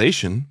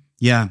realization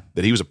that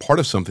he was a part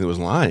of something that was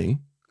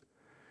lying,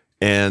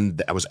 and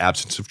that was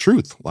absence of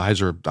truth.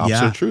 Lies are the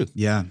opposite of truth.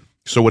 Yeah.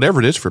 So whatever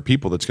it is for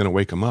people that's going to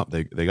wake them up,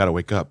 they got to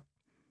wake up.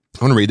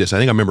 I want to read this. I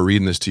think I remember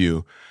reading this to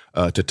you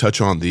to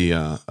touch on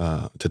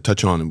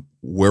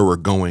where we're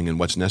going and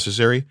what's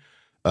necessary.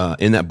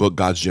 In that book,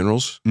 God's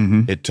Generals,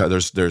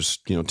 there's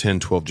 10,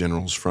 12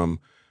 generals from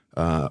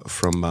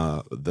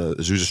the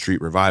Azusa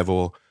Street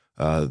Revival,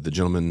 the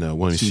gentleman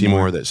William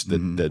Seymour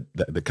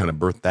that kind of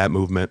birthed that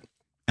movement.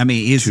 I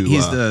mean, he's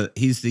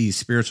the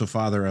spiritual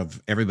father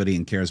of everybody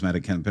in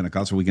charismatic and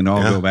Pentecostal. We can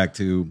all go back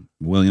to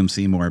William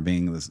Seymour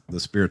being the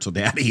spiritual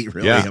daddy,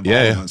 really. Of all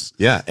of us.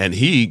 Yeah, and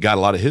he got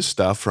a lot of his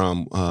stuff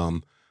from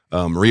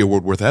Maria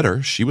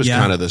Woodworth-Etter. She was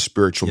kind of the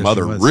spiritual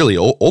mother, really,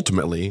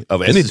 ultimately,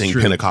 of anything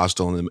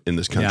Pentecostal in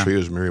this country. It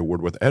was Maria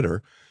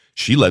Woodworth-Etter.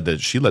 she led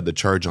the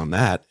charge on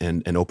that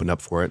and opened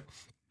up for it.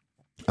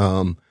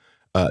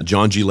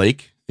 John G.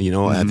 Lake,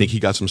 I think he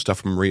got some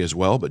stuff from Marie as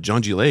well. But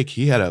John G. Lake,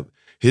 he had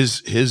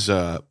his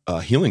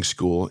healing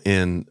school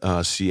in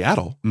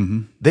Seattle.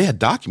 They had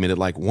documented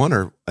like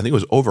I think it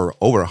was over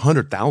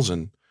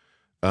 100,000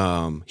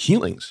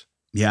 healings.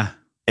 Yeah.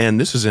 And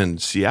this is in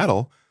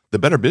Seattle. The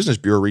Better Business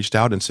Bureau reached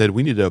out and said,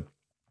 we need to,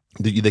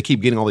 they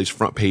keep getting all these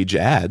front page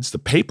ads. The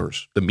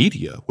papers, the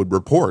media would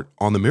report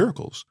on the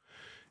miracles.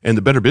 And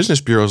the Better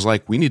Business Bureau is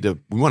like, we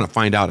want to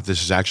find out if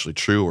this is actually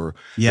true.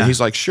 And he's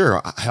like,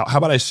 sure. How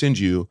about I send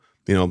you,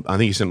 I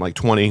think he sent like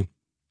 20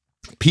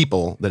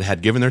 people that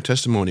had given their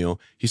testimonial.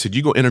 He said,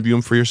 you go interview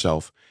them for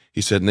yourself.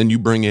 He said, and then you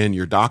bring in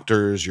your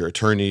doctors, your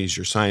attorneys,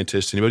 your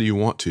scientists, anybody you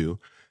want to,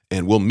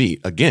 and we'll meet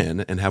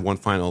again and have one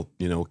final,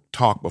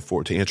 talk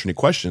to answer any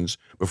questions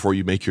before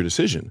you make your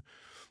decision.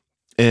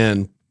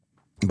 And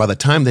by the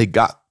time they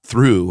got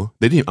through,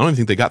 I don't even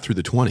think they got through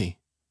the 20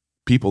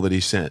 people that he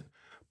sent,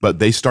 but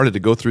they started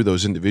to go through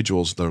those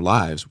individuals, their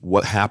lives,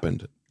 what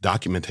happened,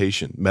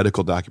 documentation,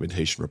 medical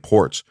documentation,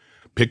 reports,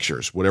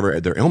 pictures,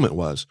 whatever their ailment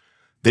was.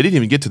 They didn't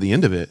even get to the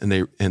end of it, and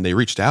they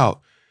reached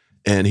out,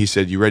 and he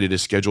said, "You ready to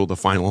schedule the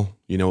final,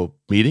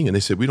 meeting?" And they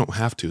said, "We don't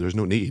have to. There's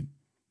no need."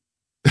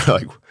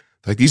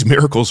 like these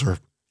miracles are,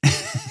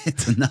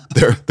 it's enough.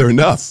 They're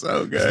enough.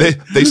 So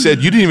good. They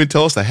said, "You didn't even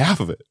tell us the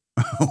half of it."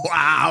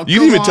 Wow! You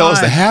didn't even tell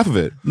us the half of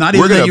it. Not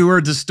even that you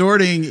were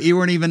distorting. You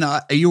weren't even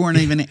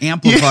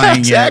amplifying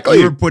exactly.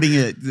 it.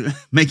 You were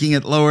making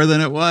it lower than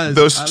it was.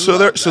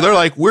 They're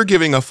like, we're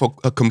giving a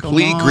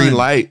complete green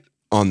light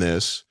on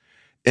this.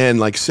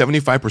 And like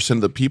 75%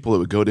 of the people that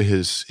would go to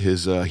his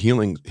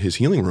healing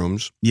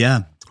rooms,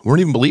 weren't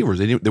even believers.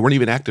 They weren't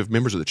even active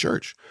members of the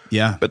church.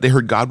 Yeah, but they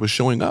heard God was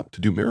showing up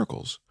to do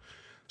miracles.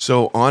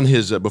 So on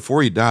his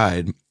before he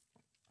died,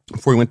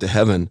 before he went to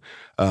heaven,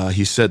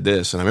 he said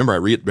this, and I remember I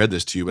read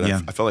this to you, but I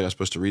felt like I was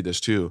supposed to read this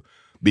too,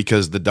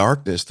 because the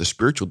darkness, the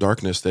spiritual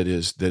darkness that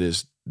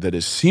is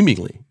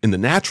seemingly in the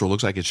natural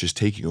looks like it's just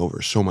taking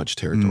over so much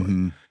territory.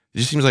 Mm-hmm. It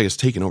just seems like it's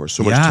taking over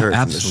so much territory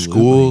from the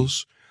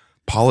schools,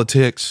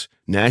 politics,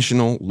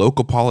 national,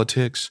 local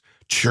politics,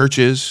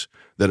 churches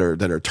that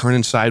are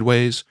turning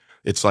sideways.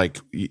 It's like,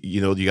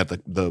 you got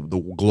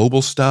the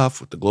global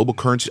stuff with the global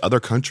currency, other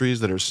countries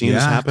that are seeing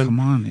this happen. Come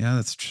on. Yeah,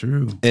 that's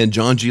true. And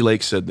John G.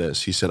 Lake said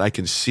this. He said, "I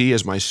can see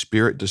as my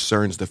spirit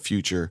discerns the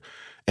future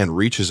and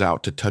reaches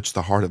out to touch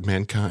the heart of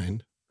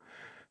mankind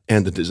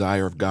and the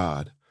desire of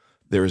God.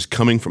 There is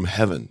coming from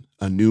heaven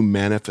a new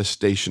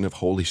manifestation of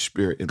Holy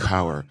Spirit in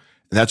power."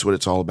 And that's what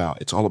it's all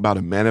about. It's all about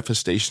a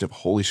manifestation of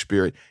Holy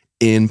Spirit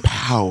in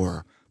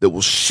power that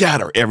will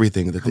shatter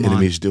everything that the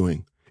enemy is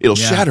doing. It'll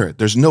shatter it.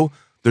 There's no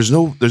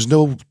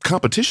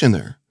competition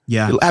there.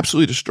 Yeah. It'll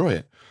absolutely destroy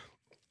it.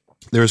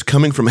 There is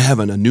coming from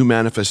heaven a new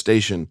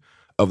manifestation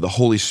of the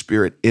Holy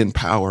Spirit in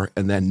power,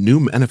 and that new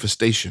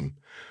manifestation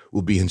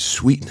will be in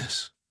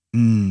sweetness.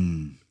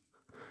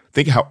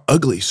 Think how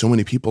ugly so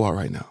many people are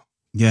right now.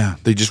 Yeah.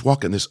 They just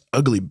walk in this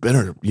ugly,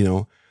 bitter,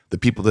 the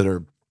people that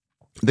are,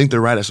 I think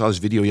they're right. I saw this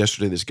video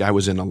yesterday. This guy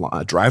was in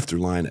a drive-through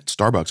line at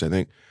Starbucks, I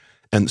think,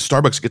 and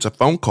Starbucks gets a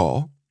phone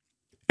call,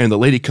 and the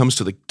lady comes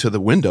to the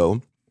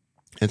window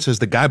and says,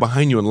 "The guy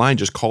behind you in line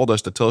just called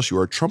us to tell us you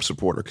were a Trump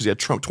supporter," because he had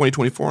Trump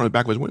 2024 on the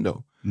back of his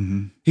window.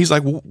 Mm-hmm. He's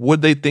like, "What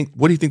do you think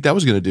that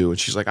was going to do?" And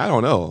she's like, "I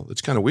don't know.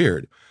 It's kind of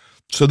weird."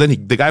 So then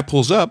the guy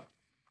pulls up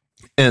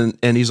and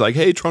he's like,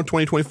 "Hey, Trump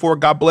 2024,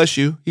 God bless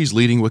you." He's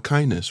leading with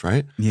kindness,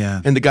 right?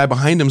 Yeah. And the guy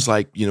behind him's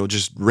like,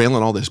 just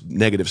railing all this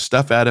negative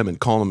stuff at him and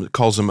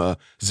calls him a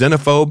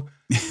xenophobe.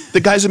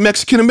 The guy's a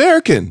Mexican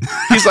American.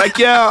 He's like,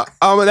 "Yeah,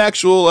 I'm an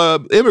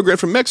actual immigrant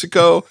from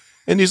Mexico."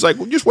 And he's like,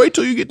 "Well, just wait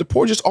till you get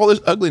deported." Just all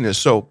this ugliness.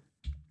 So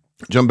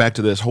jump back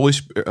to this Holy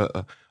Spirit,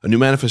 a new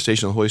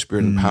manifestation of the Holy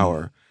Spirit in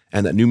power.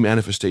 And that new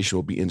manifestation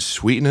will be in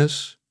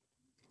sweetness,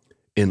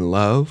 in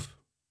love,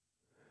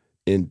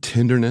 in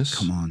tenderness.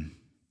 Come on.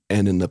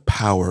 And in the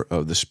power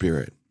of the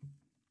Spirit.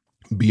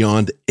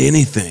 Beyond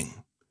anything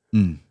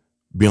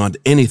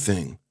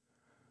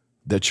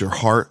that your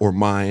heart or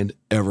mind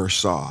ever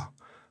saw.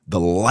 The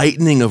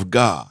lightning of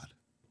God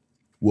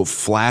will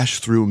flash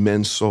through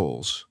men's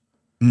souls.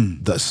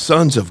 The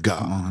sons of God,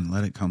 come on,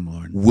 let it come,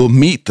 Lord, will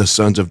meet the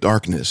sons of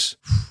darkness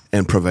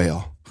and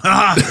prevail.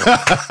 There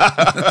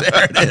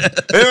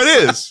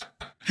it is.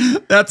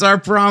 That's our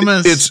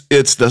promise.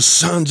 It's the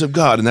sons of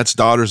God, and that's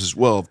daughters as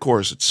well. Of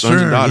course, it's sons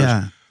and daughters.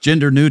 Yeah.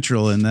 Gender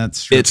neutral in that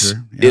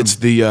scripture.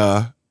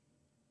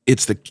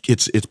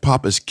 It's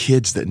Papa's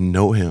kids that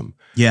know him,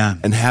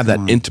 and have that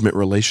intimate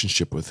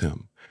relationship with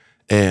him.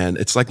 And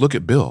it's like, look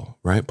at Bill,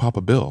 right?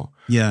 Papa Bill.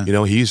 Yeah.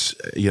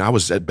 I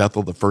was at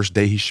Bethel the first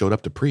day he showed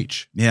up to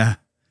preach. Yeah.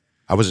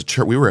 I was at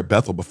church. We were at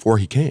Bethel before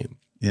he came.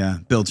 Yeah.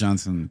 Bill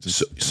Johnson.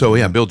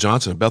 Bill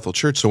Johnson at Bethel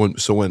Church.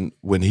 So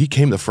when he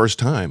came the first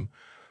time,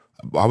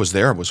 I was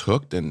there, I was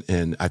hooked,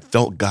 and I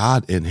felt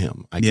God in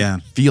him. I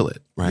could feel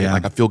it, right? Yeah.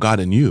 Like I feel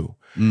God in you.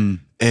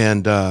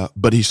 And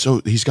but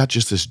he's got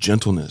just this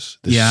gentleness,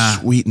 this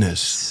sweetness.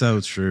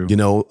 So true.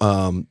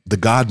 The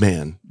God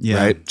man,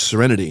 right?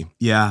 Serenity.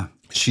 Yeah.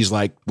 she's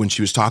like, when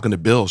she was talking to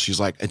Bill, she's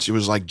like, and she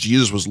was like,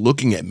 Jesus was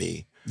looking at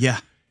me. Yeah.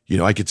 You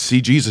know, I could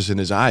see Jesus in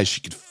his eyes.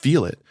 She could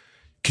feel it.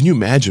 Can you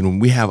imagine when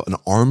we have an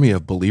army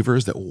of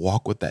believers that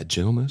walk with that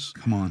gentleness?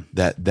 Come on.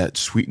 That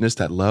sweetness,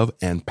 that love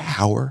and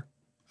power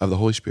of the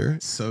Holy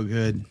Spirit? So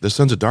good. The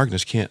sons of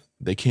darkness can't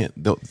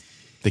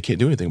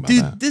do anything about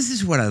that. This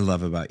is what I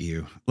love about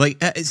you. Like,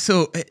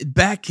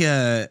 back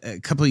a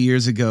couple of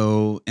years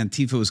ago,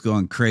 Antifa was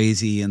going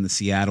crazy in the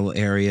Seattle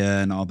area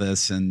and all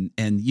this. And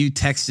you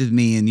texted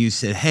me and you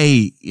said,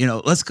 hey,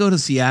 let's go to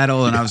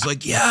Seattle. And I was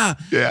like, yeah,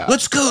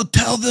 let's go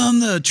tell them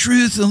the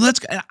truth.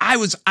 And I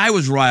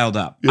was riled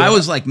up. Yeah. I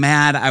was like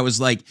mad. I was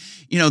like,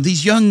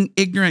 these young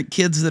ignorant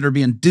kids that are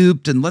being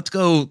duped, and let's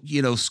go,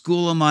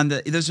 school them on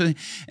this. And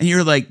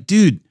you're like,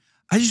 dude,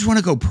 I just want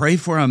to go pray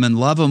for him and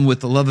love him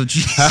with the love of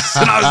Jesus.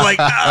 And I was like,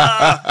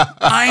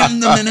 I'm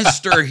the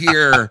minister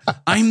here.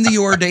 I'm the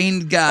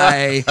ordained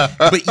guy.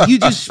 But you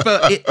just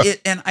spoke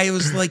it, and I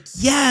was like,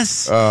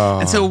 yes.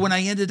 And so when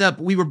I ended up,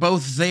 we were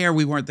both there.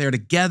 We weren't there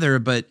together,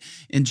 but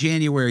in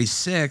January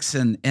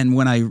 6th, and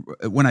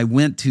when I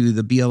went to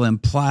the BLM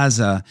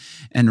Plaza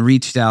and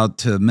reached out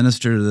to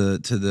minister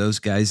to those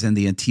guys and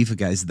the Antifa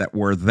guys that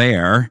were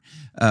there,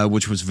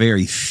 which was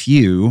very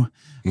few.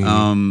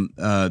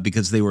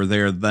 Because they were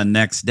there the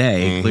next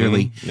day,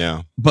 clearly.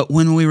 Yeah. But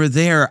when we were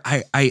there,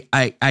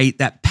 I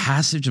that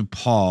passage of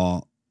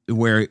Paul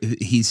where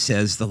he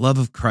says, the love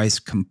of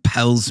Christ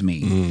compels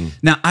me.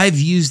 Now, I've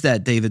used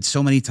that, David,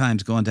 so many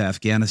times going to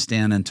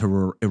Afghanistan and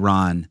to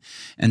Iran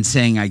and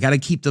saying, I got to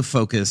keep the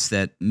focus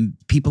that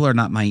people are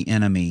not my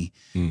enemy,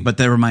 but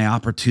they're my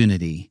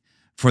opportunity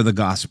for the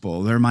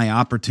gospel. They're my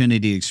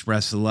opportunity to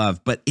express the love.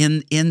 But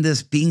in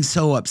this being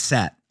so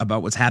upset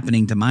about what's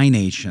happening to my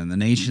nation, the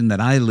nation that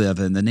I live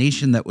in, the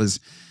nation that was,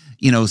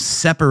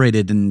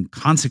 separated and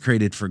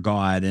consecrated for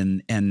God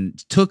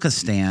and took a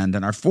stand,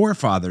 and our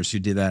forefathers who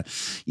did that,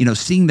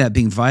 seeing that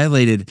being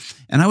violated.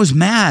 And I was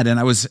mad, and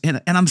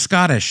I'm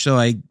Scottish, so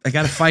I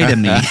got a fight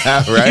in me.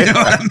 Right? You know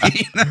what I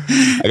mean?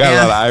 I got a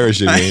lot of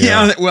Irish in me.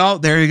 Yeah. Well,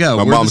 there you go.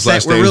 My mom's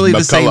last name we're really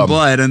is the McCullum. same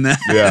blood, and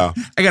Yeah.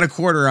 I got a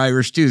quarter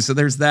Irish too, so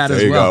there's that There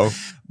as you well. go.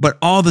 But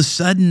all of a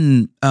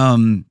sudden,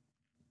 when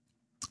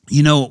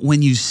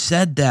you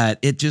said that,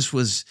 it just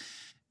was,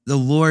 the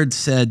Lord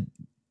said,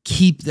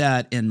 keep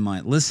that in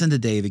mind. Listen to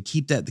David,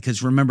 keep that,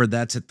 because remember,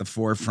 that's at the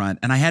forefront.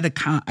 And I had to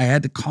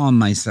calm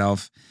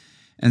myself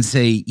and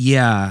say,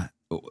 yeah,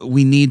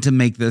 we need to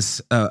make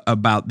this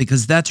about,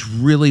 because that's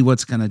really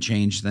what's going to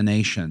change the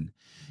nation.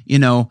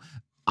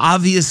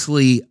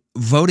 Obviously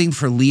voting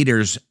for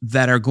leaders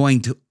that are going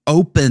to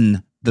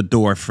open the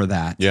door for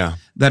that. Yeah.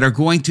 That are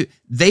going to,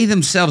 they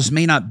themselves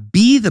may not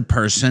be the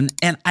person,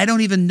 and I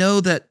don't even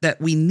know that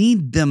we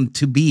need them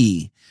to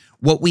be.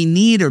 What we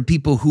need are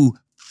people who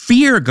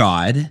fear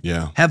God,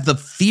 have the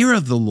fear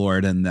of the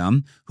Lord in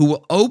them, who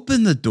will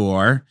open the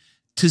door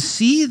to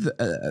see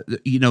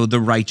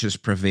the righteous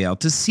prevail,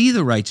 to see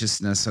the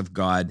righteousness of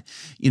God,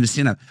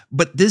 stand up.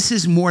 But this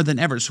is more than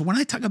ever. So when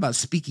I talk about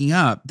speaking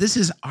up, this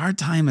is our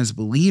time as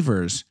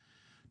believers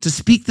to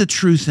speak the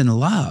truth in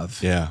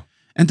love. Yeah.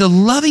 And to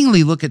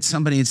lovingly look at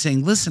somebody and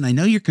saying, listen, I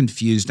know you're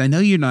confused. I know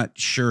you're not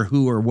sure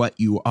who or what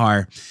you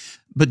are,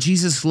 but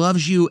Jesus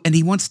loves you, and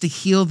he wants to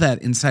heal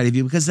that inside of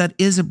you, because that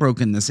is a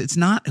brokenness. It's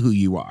not who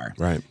you are.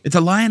 Right. It's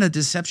a lie and a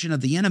deception of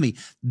the enemy.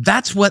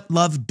 That's what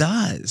love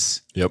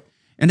does. Yep.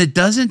 And it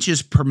doesn't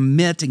just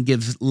permit and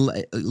give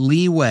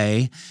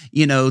leeway,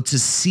 to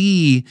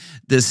see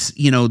this,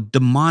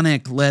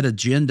 demonic-led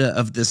agenda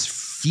of this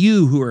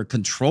few who are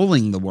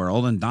controlling the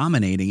world and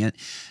dominating it,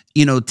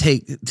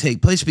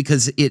 take place,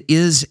 because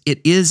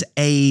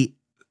they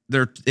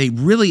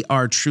really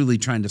are truly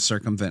trying to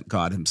circumvent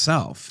God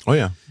himself. Oh,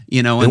 yeah.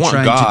 And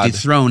trying to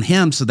dethrone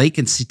him so they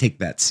can take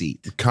that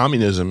seat.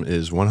 Communism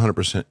is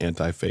 100%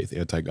 anti-faith,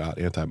 anti-God,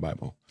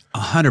 anti-Bible.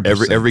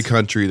 100%. Every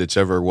country that's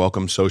ever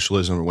welcomed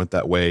socialism or went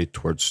that way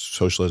towards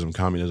socialism,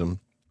 communism,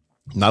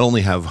 not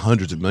only have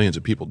hundreds of millions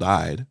of people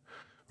died,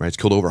 right? It's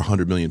killed over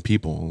 100 million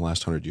people in the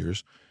last 100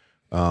 years.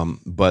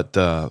 But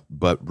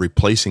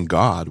replacing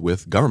God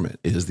with government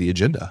is the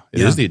agenda.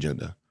 It is the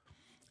agenda.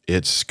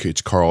 It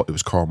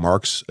was Karl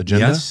Marx's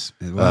agenda. Yes,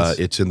 it was.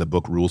 It's in the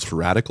book Rules for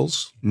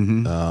Radicals.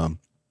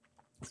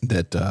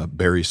 That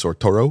Barry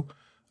Soetoro,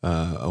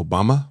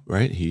 Obama,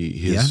 right?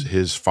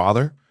 His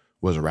father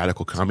was a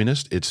radical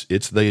communist.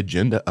 It's the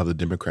agenda of the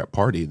Democrat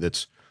Party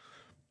that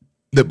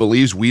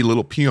believes we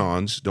little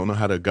peons don't know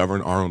how to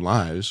govern our own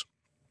lives.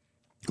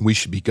 We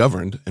should be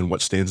governed, and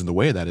what stands in the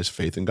way of that is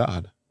faith in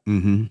God.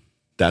 Mm-hmm.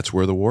 That's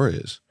where the war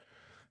is.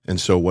 And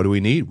so what do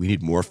we need? We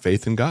need more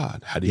faith in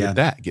God. How do you get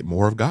that? Get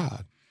more of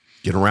God.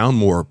 Get around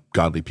more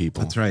godly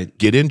people. That's right.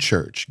 Get in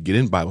church. Get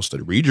in Bible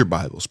study. Read your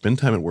Bible. Spend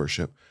time in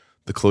worship.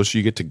 The closer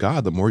you get to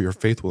God, the more your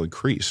faith will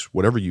increase.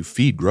 Whatever you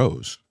feed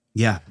grows.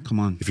 Yeah, come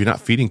on. If you're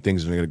not feeding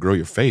things that are going to grow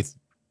your faith,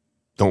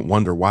 don't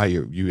wonder why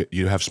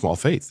you have small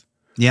faith.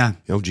 Yeah.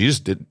 Jesus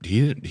did.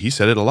 He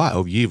said it a lot.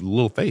 Oh, ye have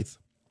little faith.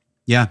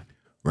 Yeah.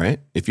 Right?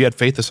 If you had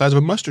faith the size of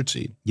a mustard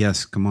seed.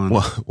 Yes, come on.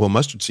 Well,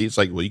 mustard seed, it's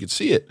like, you could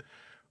see it,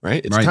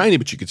 right? It's tiny,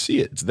 but you could see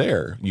it. It's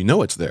there. You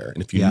know it's there.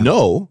 And if you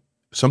know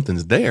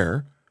something's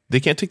there, they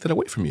can't take that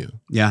away from you.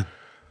 Yeah.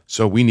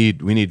 So we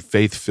need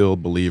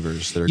faith-filled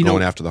believers that are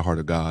going after the heart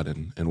of God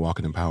and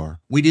walking in power.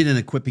 We did an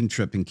equipping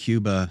trip in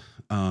Cuba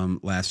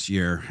last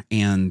year,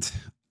 and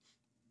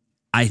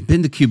I'd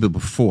been to Cuba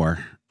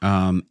before,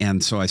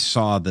 and so I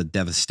saw the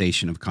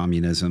devastation of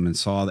communism and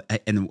saw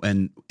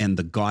and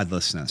the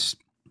godlessness.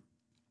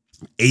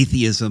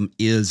 Atheism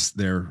is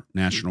their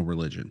national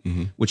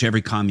religion, which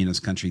every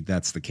communist country,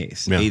 that's the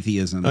case. Yeah.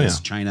 Atheism is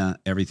China,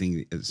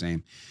 everything is the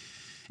same.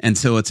 And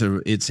so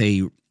it's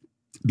a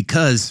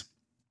because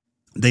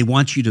they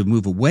want you to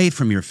move away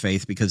from your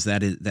faith because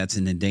that's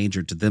an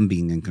endanger to them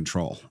being in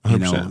control. You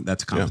know,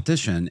 that's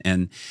competition.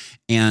 Yeah.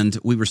 And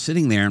we were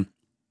sitting there,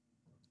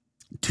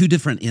 two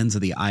different ends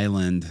of the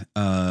island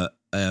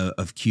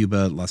of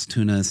Cuba, Las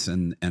Tunas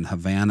and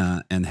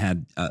Havana, and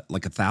had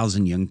like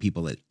 1,000 young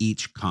people at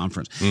each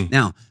conference.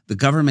 Now, the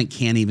government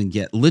can't even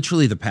get,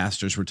 literally the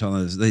pastors were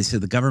telling us, they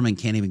said the government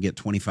can't even get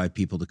 25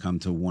 people to come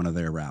to one of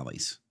their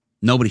rallies.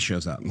 Nobody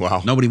shows up.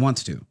 Wow. Nobody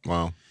wants to.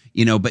 Wow.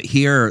 You know, but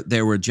here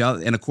they were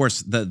jealous. And of course,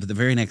 the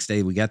very next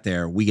day we get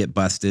there, we get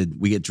busted,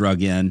 we get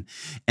drug in,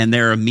 and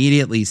they're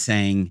immediately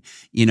saying,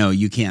 you know,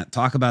 you can't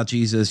talk about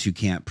Jesus, you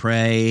can't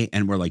pray.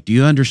 And we're like, do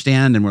you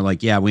understand? And we're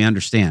like, yeah, we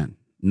understand.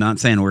 Not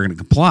saying we're going to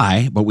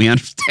comply, but we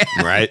understand.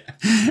 Right.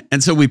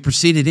 And so we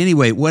proceeded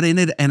anyway. What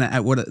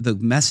the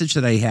message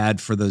that I had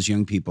for those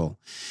young people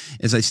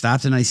is I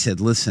stopped and I said,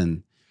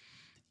 listen,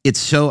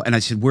 and I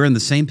said, we're in the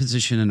same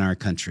position in our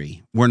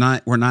country.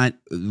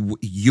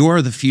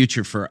 You're the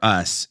future for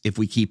us if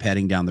we keep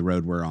heading down the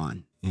road we're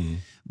on. Mm-hmm.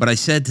 But I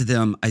said to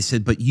them,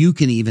 but you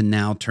can even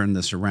now turn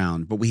this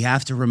around. But we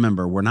have to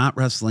remember, we're not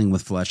wrestling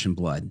with flesh and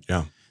blood.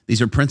 Yeah.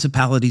 These are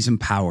principalities and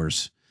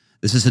powers.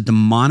 This is a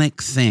demonic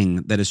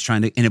thing that is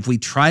trying to, and if we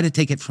try to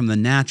take it from the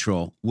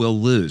natural, we'll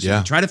lose.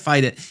 Yeah. We try to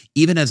fight it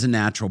even as a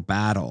natural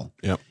battle.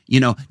 Yep. You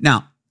know,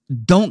 now,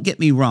 don't get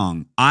me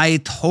wrong. I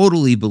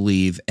totally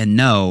believe and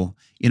know,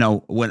 you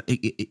know, when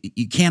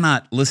you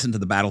cannot listen to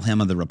the battle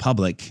hymn of the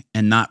Republic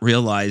and not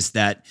realize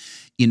that,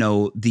 you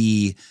know,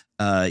 the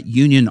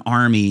Union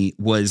Army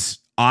was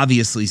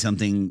obviously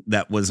something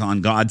that was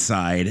on God's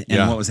side,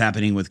 and what was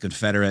happening with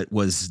Confederate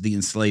was the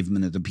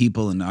enslavement of the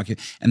people, and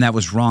that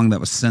was wrong, that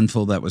was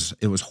sinful, it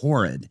was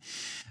horrid.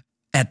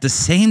 At the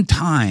same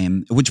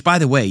time, which, by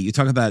the way, you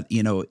talk about,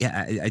 you know,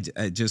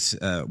 I just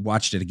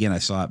watched it again. I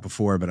saw it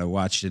before, but I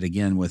watched it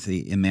again with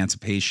the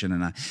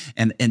emancipation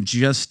and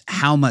just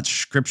how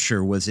much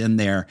scripture was in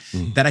there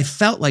that I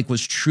felt like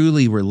was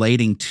truly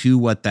relating to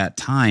what that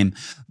time.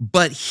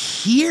 But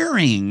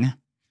hearing,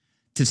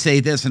 to say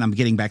this, and I'm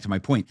getting back to my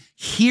point,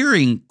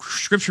 hearing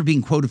scripture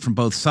being quoted from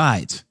both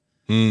sides.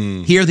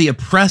 Here the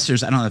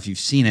oppressors, I don't know if you've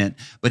seen it,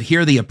 but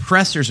here the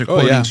oppressors are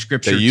quoting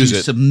scripture to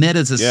submit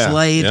as a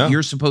slave. Yeah.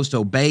 You're supposed to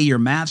obey your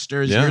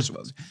masters. Yeah. You're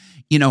supposed,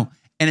 you know,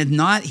 and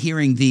not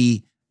hearing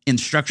the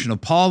instruction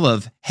of Paul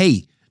of,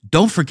 hey,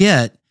 don't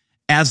forget,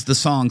 as the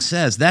song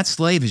says, that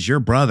slave is your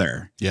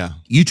brother. Yeah.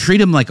 You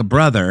treat him like a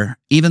brother,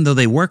 even though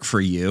they work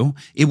for you.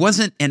 It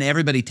wasn't, and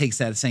everybody takes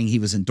that as saying he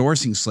was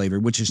endorsing slavery,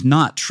 which is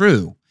not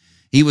true.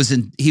 He was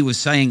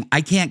saying,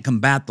 I can't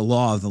combat the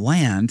law of the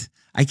land.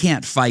 I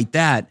can't fight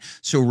that.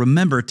 So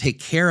remember, take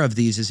care of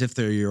these as if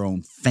they're your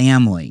own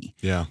family.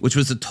 Yeah. Which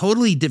was a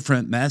totally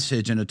different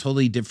message and a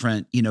totally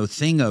different, you know,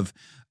 thing of,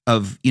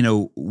 you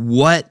know,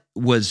 what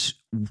was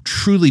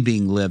truly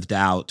being lived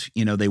out.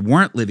 You know, they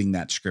weren't living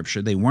that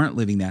scripture. They weren't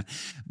living that.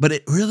 But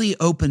it really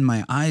opened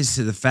my eyes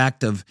to the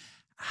fact of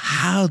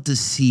how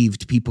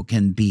deceived people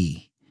can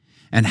be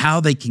and how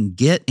they can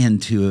get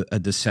into a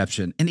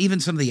deception. And even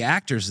some of the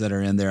actors that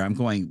are in there, I'm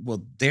going,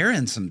 well, they're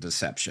in some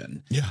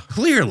deception. Yeah.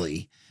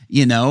 Clearly.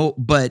 You know,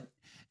 but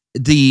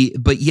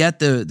yet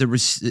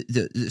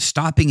the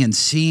stopping and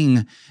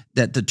seeing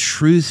that the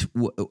truth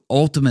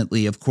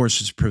ultimately, of course,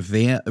 is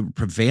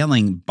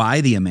prevailing by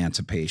the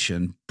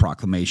Emancipation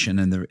Proclamation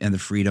and the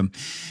freedom,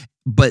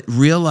 but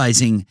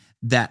realizing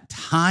that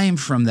time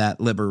from that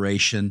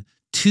liberation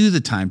to the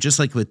time, just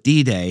like with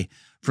D-Day,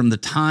 from the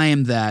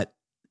time that,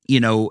 you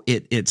know,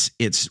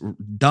 it's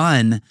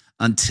done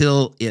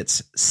until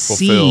it's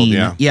seen,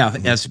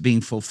 as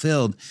being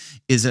fulfilled,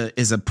 is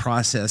a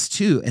process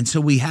too. And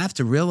so we have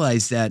to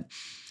realize that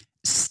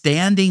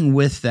standing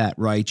with that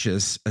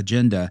righteous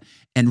agenda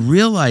and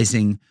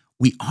realizing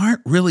we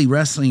aren't really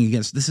wrestling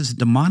against, this is a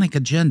demonic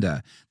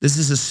agenda. This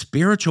is a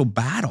spiritual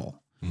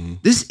battle. Mm-hmm.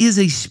 This is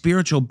a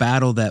spiritual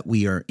battle that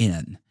we are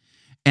in,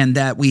 and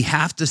that we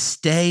have to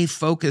stay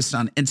focused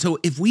on. And so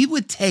if we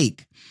would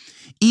take,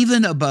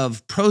 even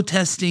above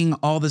protesting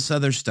all this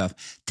other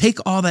stuff, take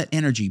all that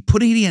energy,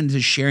 put it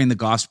into sharing the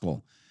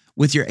gospel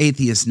with your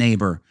atheist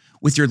neighbor,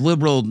 with your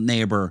liberal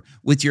neighbor,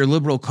 with your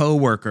liberal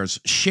coworkers,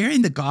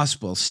 sharing the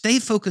gospel. Stay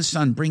focused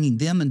on bringing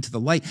them into the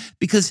light,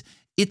 because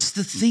it's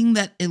the thing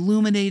that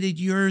illuminated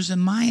yours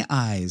and my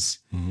eyes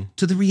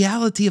to the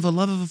reality of a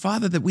love of a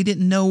Father that we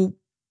didn't know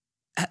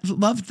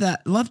loved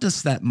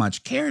us that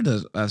much, cared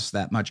us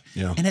that much,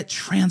 and it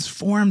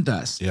transformed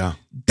us. Yeah,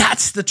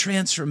 that's the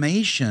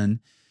transformation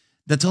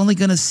that's only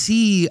going to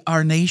see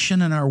our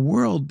nation and our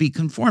world be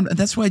conformed. And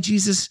that's why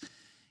Jesus,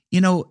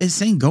 is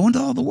saying, go into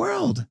all the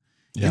world.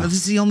 Yeah. This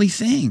is the only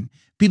thing.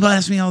 People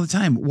ask me all the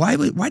time, why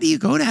do you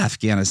go to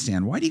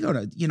Afghanistan? Why do you go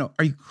to,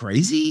 are you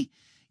crazy?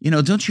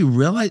 Don't you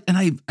realize? And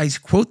I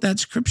quote that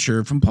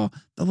scripture from Paul,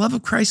 the love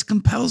of Christ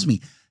compels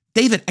me.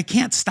 David, I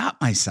can't stop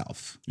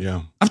myself.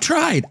 Yeah. I've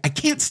tried. I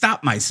can't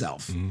stop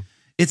myself. Mm-hmm.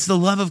 It's the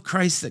love of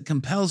Christ that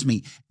compels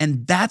me.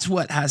 And that's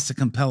what has to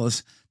compel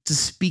us to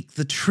speak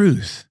the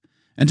truth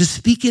and to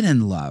speak it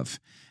in love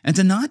and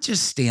to not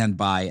just stand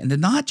by and to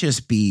not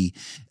just be,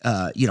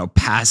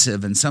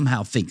 passive and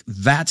somehow think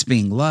that's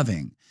being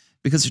loving,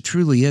 because it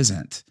truly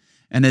isn't.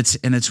 And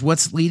it's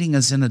what's leading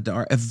us in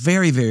a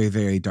very, very,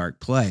 very dark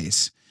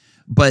place.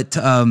 But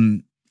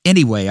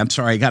anyway, I'm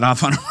sorry, I got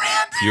off on a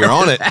rant. You're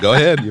on it. Go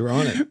ahead. You're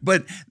on it.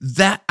 But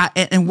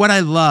and what I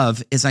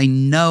love is I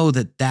know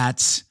that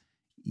that's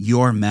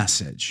your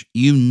message.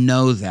 You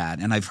know that.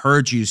 And I've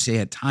heard you say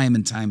it time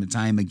and time and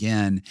time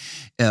again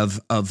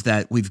of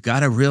that we've got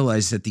to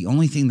realize that the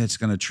only thing that's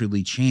going to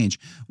truly change,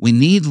 we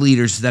need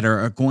leaders that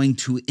are going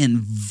to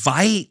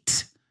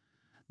invite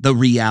the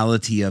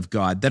reality of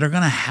God, that are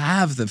going to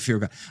have the fear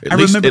of God.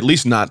 At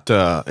least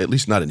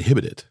not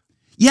inhibit it.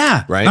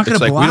 Yeah, right. Not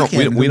it's like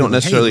we don't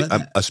necessarily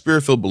a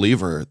spirit-filled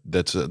believer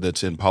that's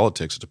in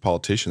politics. It's a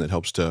politician that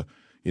helps to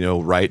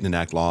write and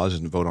enact laws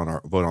and vote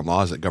on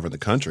laws that govern the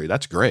country.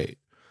 That's great.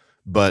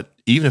 But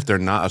even if they're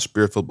not a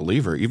spirit-filled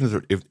believer,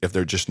 even if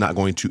they're just not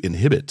going to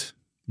inhibit,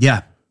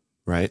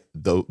 right,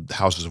 the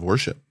houses of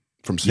worship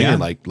from singing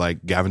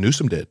like Gavin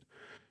Newsom did,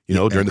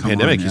 during the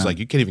pandemic, he's like,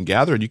 you can't even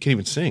gather and you can't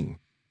even sing.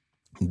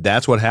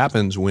 That's what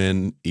happens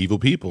when evil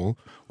people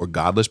or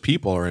godless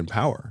people are in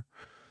power.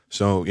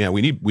 So yeah,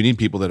 we need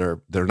people that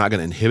are not going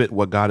to inhibit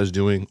what God is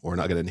doing, or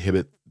not going to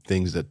inhibit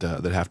things that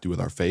have to do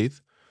with our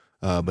faith.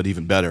 But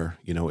even better,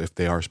 if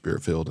they are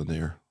spirit-filled and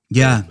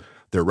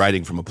they're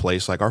writing from a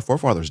place like our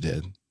forefathers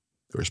did.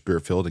 They were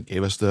spirit-filled and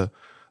gave us the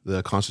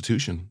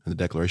Constitution and the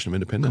Declaration of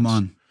Independence.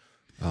 Come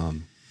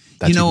on.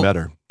 That's even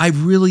better. I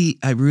really,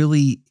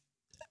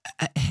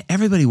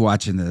 everybody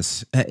watching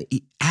this,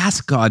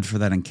 ask God for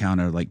that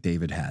encounter like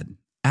David had.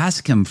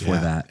 Ask him for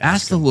that.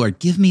 Ask the Lord,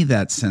 give me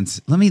that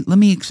sense. Let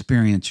me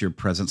experience your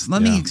presence.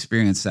 Let me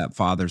experience that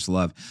Father's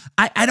love.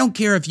 I don't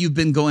care if you've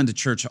been going to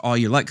church all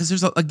your life, because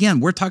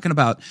we're talking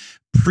about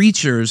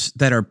preachers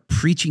that are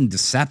preaching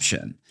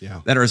deception,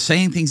 that are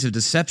saying things of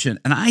deception.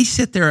 And I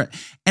sit there,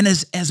 and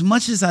as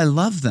much as I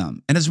love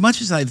them, and as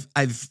much as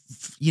I've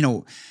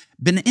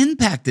been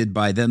impacted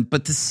by them,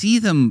 but to see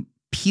them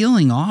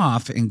peeling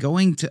off and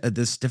going to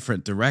this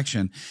different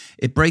direction,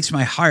 it breaks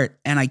my heart,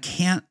 and I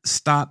can't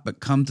stop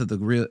but come to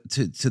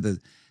the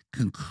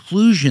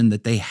conclusion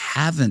that they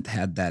haven't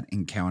had that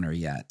encounter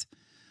yet.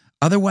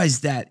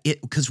 Otherwise,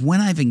 because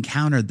when I've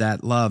encountered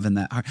that love and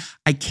that heart,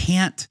 I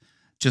can't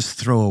just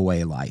throw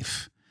away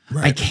life.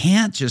 Right. I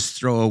can't just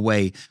throw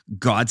away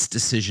God's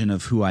decision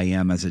of who I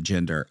am as a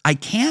gender. I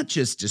can't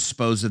just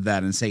dispose of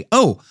that and say,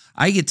 "Oh,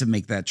 I get to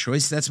make that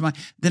choice. That's my."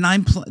 Then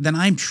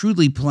I'm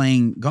truly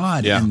playing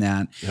God in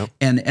that,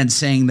 and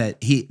saying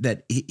that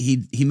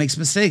he makes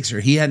mistakes,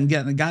 or he hadn't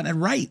gotten it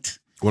right.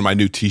 One of my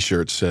new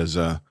T-shirts says,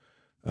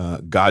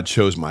 "God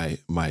chose my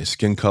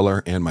skin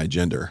color and my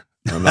gender.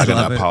 And I'm not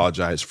going to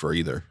apologize for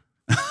either."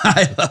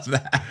 I love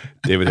that.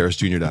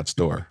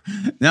 DavidHarrisJr.store.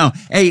 No,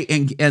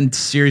 hey, and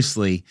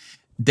seriously,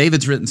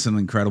 David's written some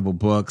incredible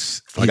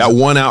books. I got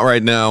one out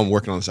right now. I'm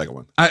working on the second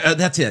one.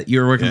 That's it.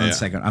 You're working on the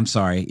second. I'm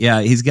sorry.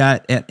 Yeah, he's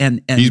got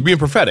and he's being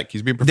prophetic.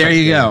 There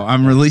you go.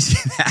 I'm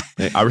releasing that.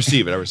 Hey, I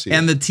receive it.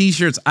 And the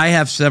T-shirts, I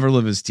have several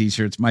of his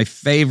T-shirts. My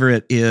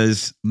favorite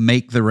is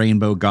 "Make the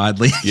Rainbow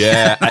Godly."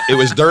 Yeah, it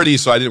was dirty,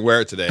 so I didn't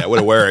wear it today. I would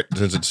have wear it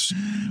since it's.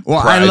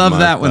 Well, Pride I love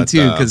month, that one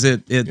too, because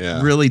it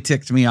really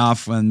ticked me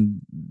off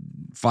when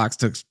Fox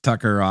took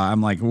Tucker.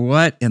 I'm like,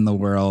 what in the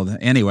world?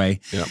 Anyway,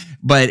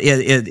 but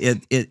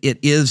it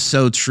is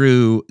so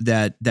true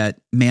that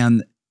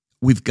man,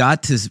 we've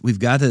got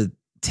to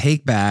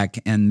take back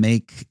and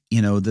make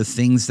the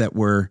things that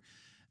were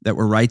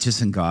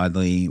righteous and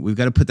godly. We've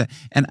got to put that.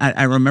 And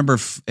I remember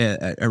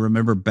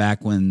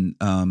back when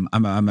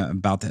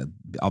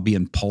I'll be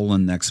in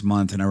Poland next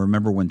month, and I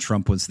remember when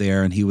Trump was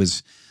there and he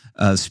was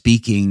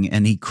speaking,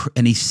 and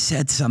he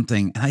said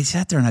something, and I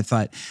sat there and I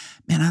thought,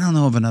 man, I don't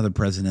know of another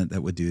president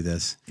that would do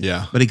this.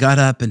 Yeah. But he got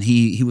up and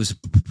he was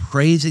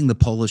praising the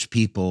Polish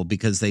people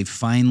because they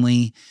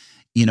finally,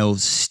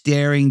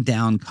 staring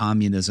down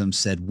communism,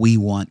 said, "We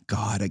want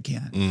God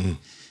again." Mm-hmm.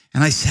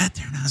 And I sat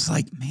there and I was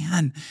like,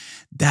 man,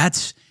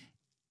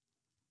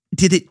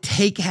 did it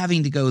take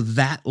having to go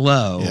that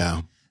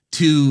low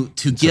to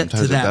get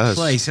to that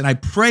place? And I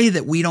pray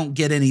that we don't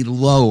get any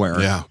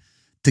lower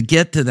to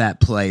get to that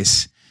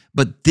place.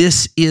 But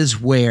this is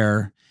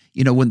where,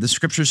 when the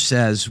scripture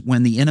says,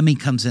 when the enemy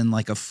comes in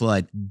like a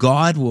flood,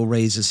 God will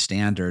raise a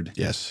standard.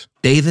 Yes.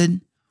 David,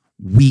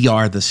 we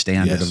are the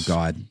standard of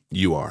God.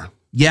 You are.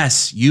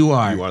 Yes, you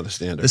are. You are the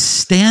standard. The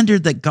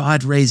standard that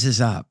God raises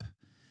up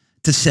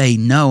to say,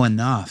 no,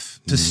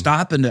 enough, to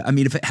stop. And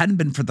if it hadn't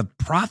been for the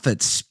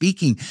prophets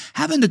speaking,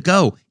 having to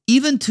go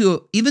even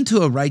to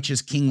a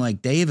righteous king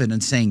like David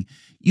and saying,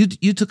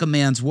 you took a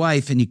man's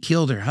wife and you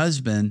killed her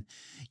husband.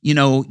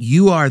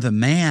 You are the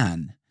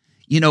man.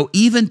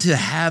 Even to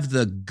have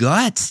the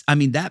guts. I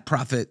mean, that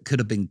prophet could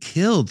have been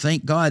killed.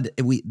 Thank God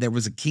there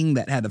was a king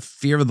that had a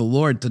fear of the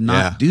Lord to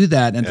not do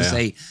that and to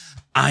say,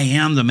 I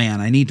am the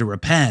man. I need to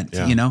repent,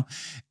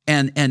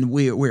 And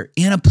we're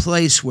in a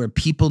place where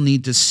people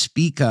need to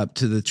speak up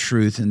to the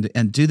truth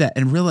and do that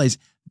and realize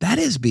that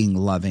is being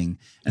loving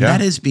and that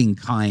is being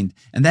kind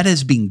and that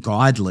is being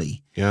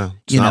godly. Yeah.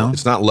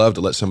 It's not love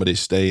to let somebody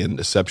stay in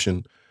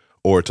deception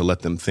or to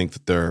let them think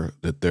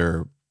that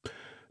their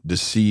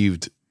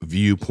deceived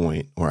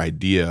viewpoint or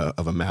idea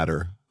of a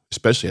matter,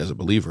 especially as a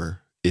believer,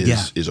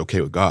 is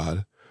okay with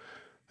God,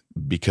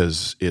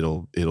 because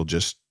it'll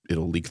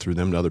leak through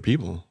them to other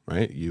people,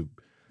 right?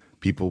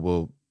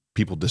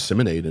 People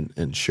disseminate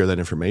and share that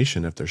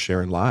information. If they're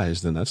sharing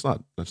lies, then that's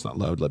not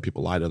love to let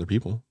people lie to other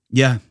people.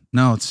 Yeah,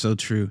 no, it's so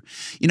true.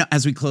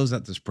 As we close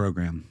out this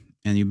program,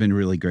 and you've been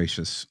really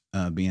gracious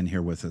being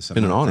here with us. It's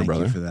been an honor,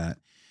 brother. Thank you for that.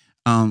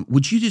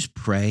 Would you just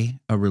pray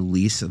a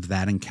release of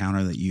that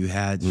encounter that you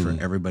had for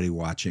everybody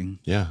watching?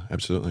 Yeah,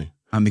 absolutely.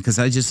 Because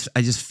I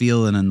just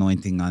feel an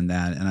anointing on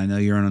that, and I know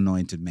you're an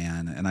anointed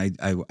man, and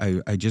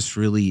I just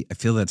really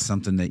feel that's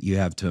something that you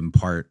have to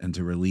impart and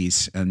to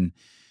release. And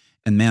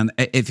man,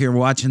 if you're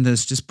watching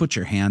this, just put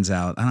your hands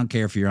out. I don't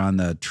care if you're on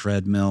the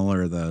treadmill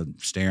or the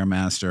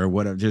Stairmaster or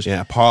whatever. Just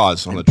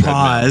pause on the treadmill.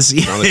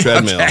 Pause. On the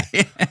treadmill.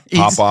 Okay.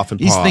 Hop off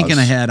and pause. He's thinking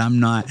ahead. I'm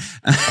not.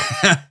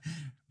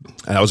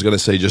 I was going to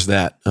say just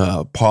that.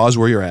 Pause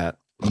where you're at.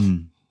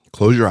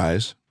 Close your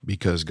eyes,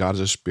 because God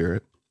is a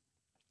spirit.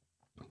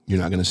 You're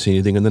not going to see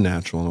anything in the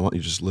natural. I want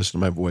you to just listen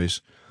to my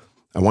voice.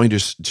 I want you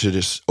to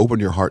just open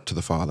your heart to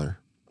the Father.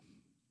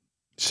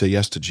 Say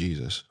yes to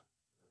Jesus.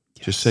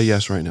 Yes. Just say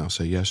yes right now.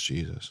 Say yes,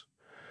 Jesus.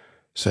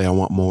 Say, I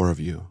want more of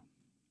you.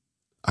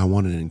 I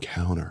want an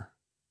encounter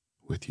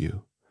with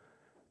you.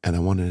 And I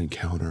want an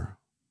encounter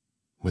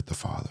with the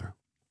Father.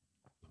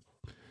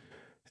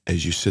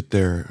 As you sit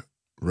there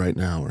right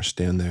now or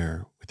stand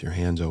there with your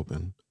hands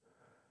open,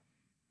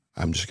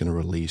 I'm just going to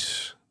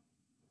release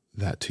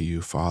that to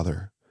you,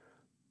 Father.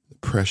 The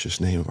precious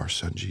name of our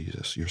son,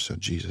 Jesus, your son,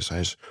 Jesus. I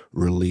just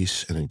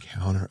release an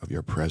encounter of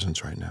your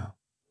presence right now.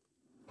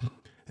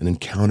 An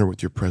encounter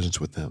with your presence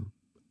with them.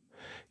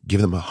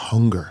 Give them a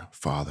hunger,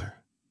 Father,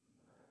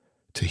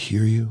 to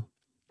hear you.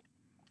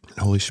 And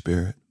Holy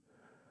Spirit,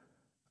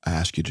 I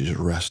ask you to just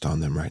rest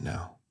on them right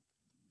now.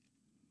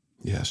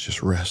 Yes,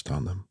 just rest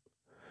on them.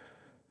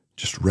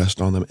 Just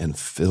rest on them and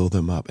fill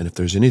them up. And if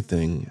there's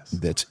anything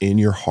that's in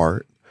your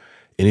heart,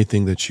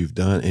 anything that you've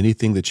done,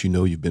 anything that you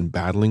know you've been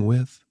battling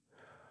with,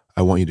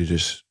 I want you to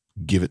just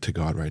give it to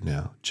God right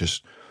now.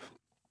 Just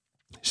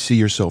see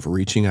yourself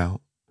reaching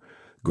out.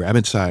 Grab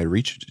inside,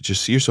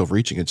 just see yourself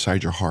reaching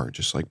inside your heart.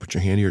 Just like put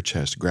your hand to your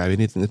chest, grab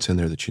anything that's in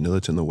there that you know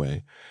that's in the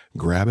way,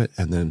 grab it,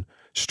 and then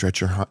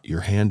stretch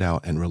your hand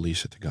out and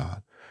release it to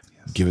God.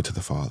 Yes. Give it to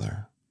the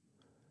Father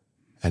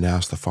and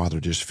ask the Father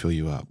to just fill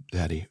you up.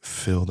 Daddy,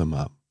 fill them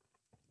up.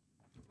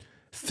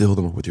 Fill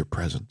them up with your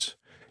presence.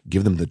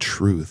 Give them the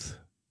truth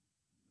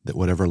that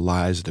whatever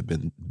lies that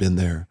have been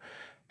there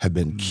have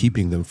been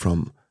keeping them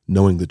from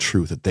knowing the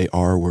truth, that they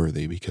are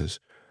worthy because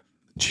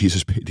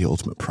Jesus paid the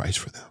ultimate price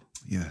for them.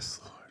 Yes,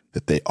 Lord.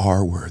 That they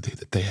are worthy,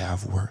 that they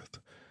have worth,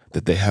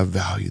 that they have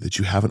value, that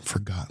you haven't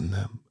forgotten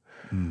them,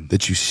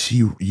 that you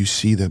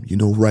see them, you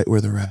know right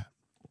where they're at.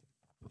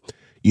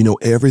 You know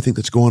everything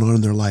that's going on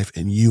in their life,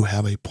 and you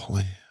have a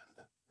plan.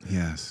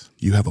 Yes.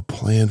 You have a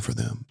plan for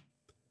them.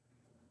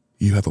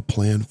 You have a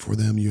plan for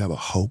them. You have a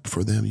hope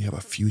for them. You have a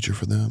future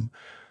for them.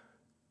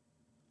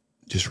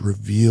 Just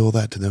reveal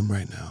that to them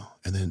right now.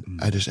 And then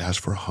I just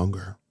ask for a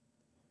hunger.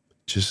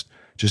 Just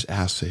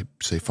ask,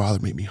 say, Father,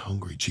 make me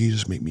hungry.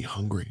 Jesus, make me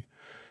hungry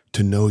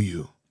to know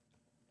you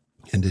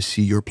and to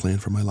see your plan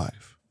for my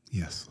life.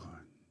 Yes,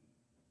 Lord.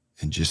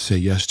 And just say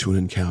yes to an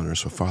encounter.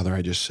 So, Father,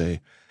 I just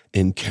say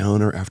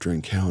encounter after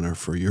encounter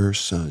for your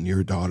son,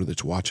 your daughter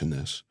that's watching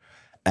this,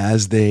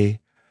 as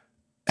they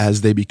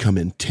become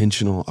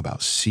intentional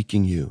about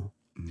seeking you,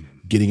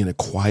 getting in a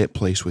quiet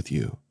place with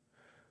you.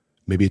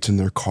 Maybe it's in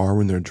their car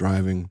when they're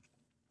driving,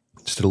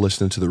 instead of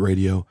listening to the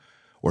radio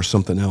or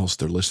something else,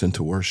 they're listening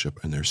to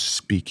worship and they're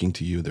speaking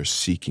to you, they're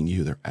seeking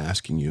you, they're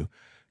asking you.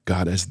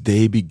 God, as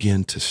they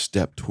begin to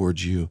step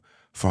towards you,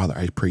 Father,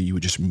 I pray you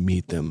would just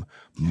meet them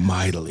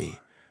mightily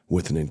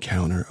with an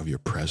encounter of your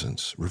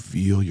presence.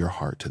 Reveal your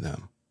heart to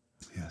them.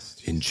 Yes.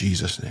 Jesus. In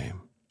Jesus'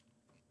 name,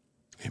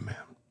 amen.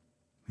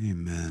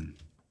 Amen.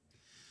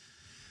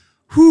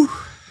 Whew,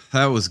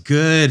 that was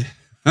good.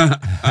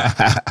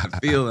 I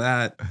feel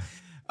that.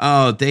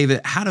 Oh,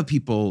 David, how do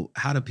people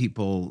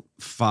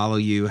follow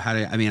you?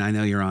 I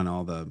know you're on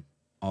all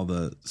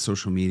the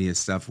social media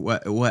stuff. Tell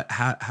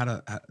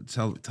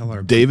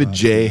our David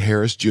J.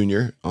 Harris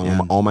Jr.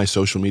 on all my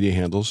social media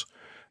handles.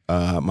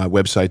 My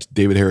website's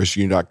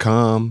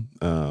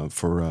davidharrisjr.com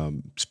for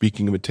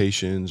speaking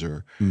invitations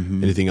or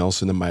anything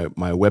else. And then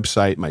my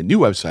website, my new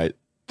website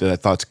that I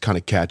thought's kind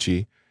of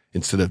catchy,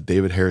 instead of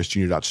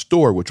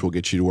davidharrisjr.store, which will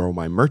get you to where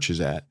my merch is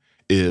at,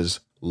 is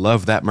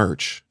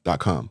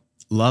lovethatmerch.com.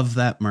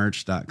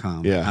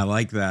 LoveThatMerch.com. Yeah. I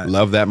like that.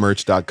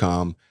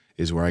 LoveThatMerch.com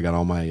is where I got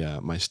all my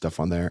my stuff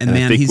on there. And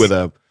man, I think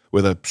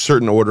with a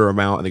certain order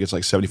amount, I think it's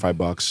like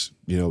 $75,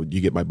 you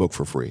get my book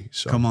for free.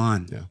 So come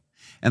on. Yeah.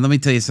 And let me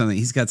tell you something.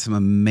 He's got some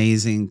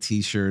amazing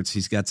T-shirts.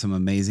 He's got some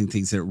amazing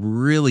things that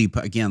really,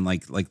 again,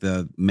 like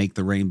the Make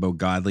the Rainbow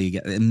Godly,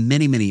 and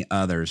many, many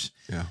others.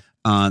 Yeah.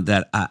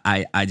 That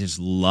I just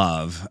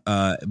love.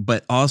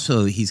 But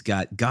also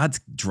God's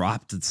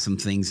dropped some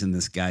things in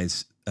this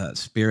guy's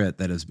spirit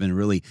that has been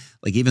really,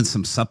 like, even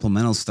some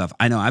supplemental stuff.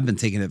 I know I've been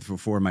taking it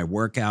for my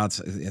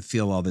workouts. I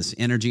feel all this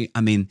energy.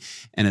 I mean,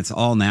 and it's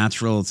all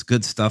natural. It's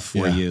good stuff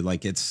for you.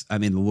 Like,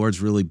 the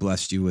Lord's really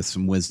blessed you with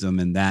some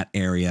wisdom in that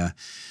area.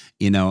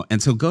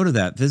 And so go to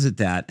that, visit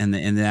that, and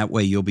that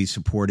way you'll be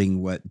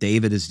supporting what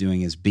David is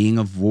doing, is being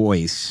a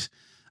voice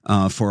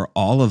for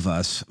all of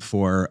us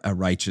for a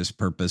righteous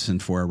purpose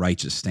and for a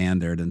righteous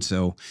standard. And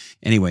so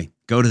anyway,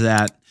 go to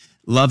that.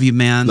 Love you,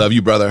 man. Love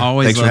you, brother.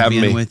 Always Thanks love for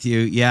having being me. with you.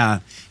 Yeah.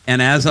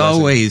 And as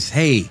always,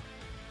 hey,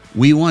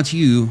 we want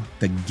you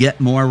to get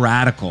more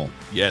radical.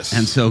 Yes.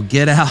 And so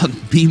get out,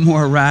 be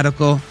more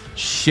radical,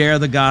 share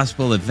the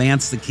gospel,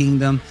 advance the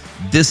kingdom.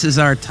 This is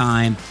our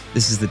time.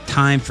 This is the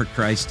time for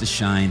Christ to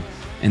shine,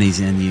 and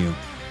he's in you.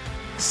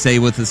 Stay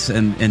with us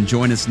and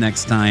join us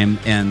next time,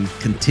 and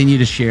continue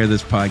to share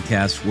this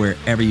podcast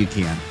wherever you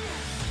can.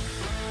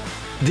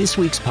 This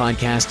week's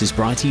podcast is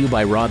brought to you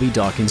by Robbie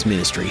Dawkins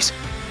Ministries.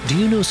 Do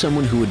you know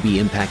someone who would be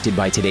impacted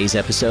by today's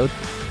episode?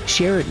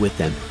 Share it with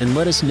them and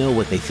let us know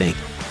what they think.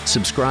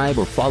 Subscribe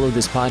or follow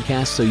this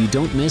podcast so you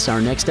don't miss our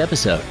next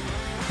episode.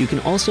 You can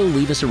also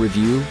leave us a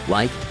review,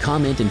 like,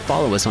 comment, and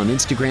follow us on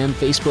Instagram,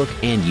 Facebook,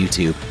 and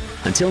YouTube.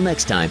 Until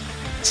next time,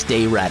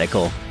 stay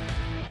radical.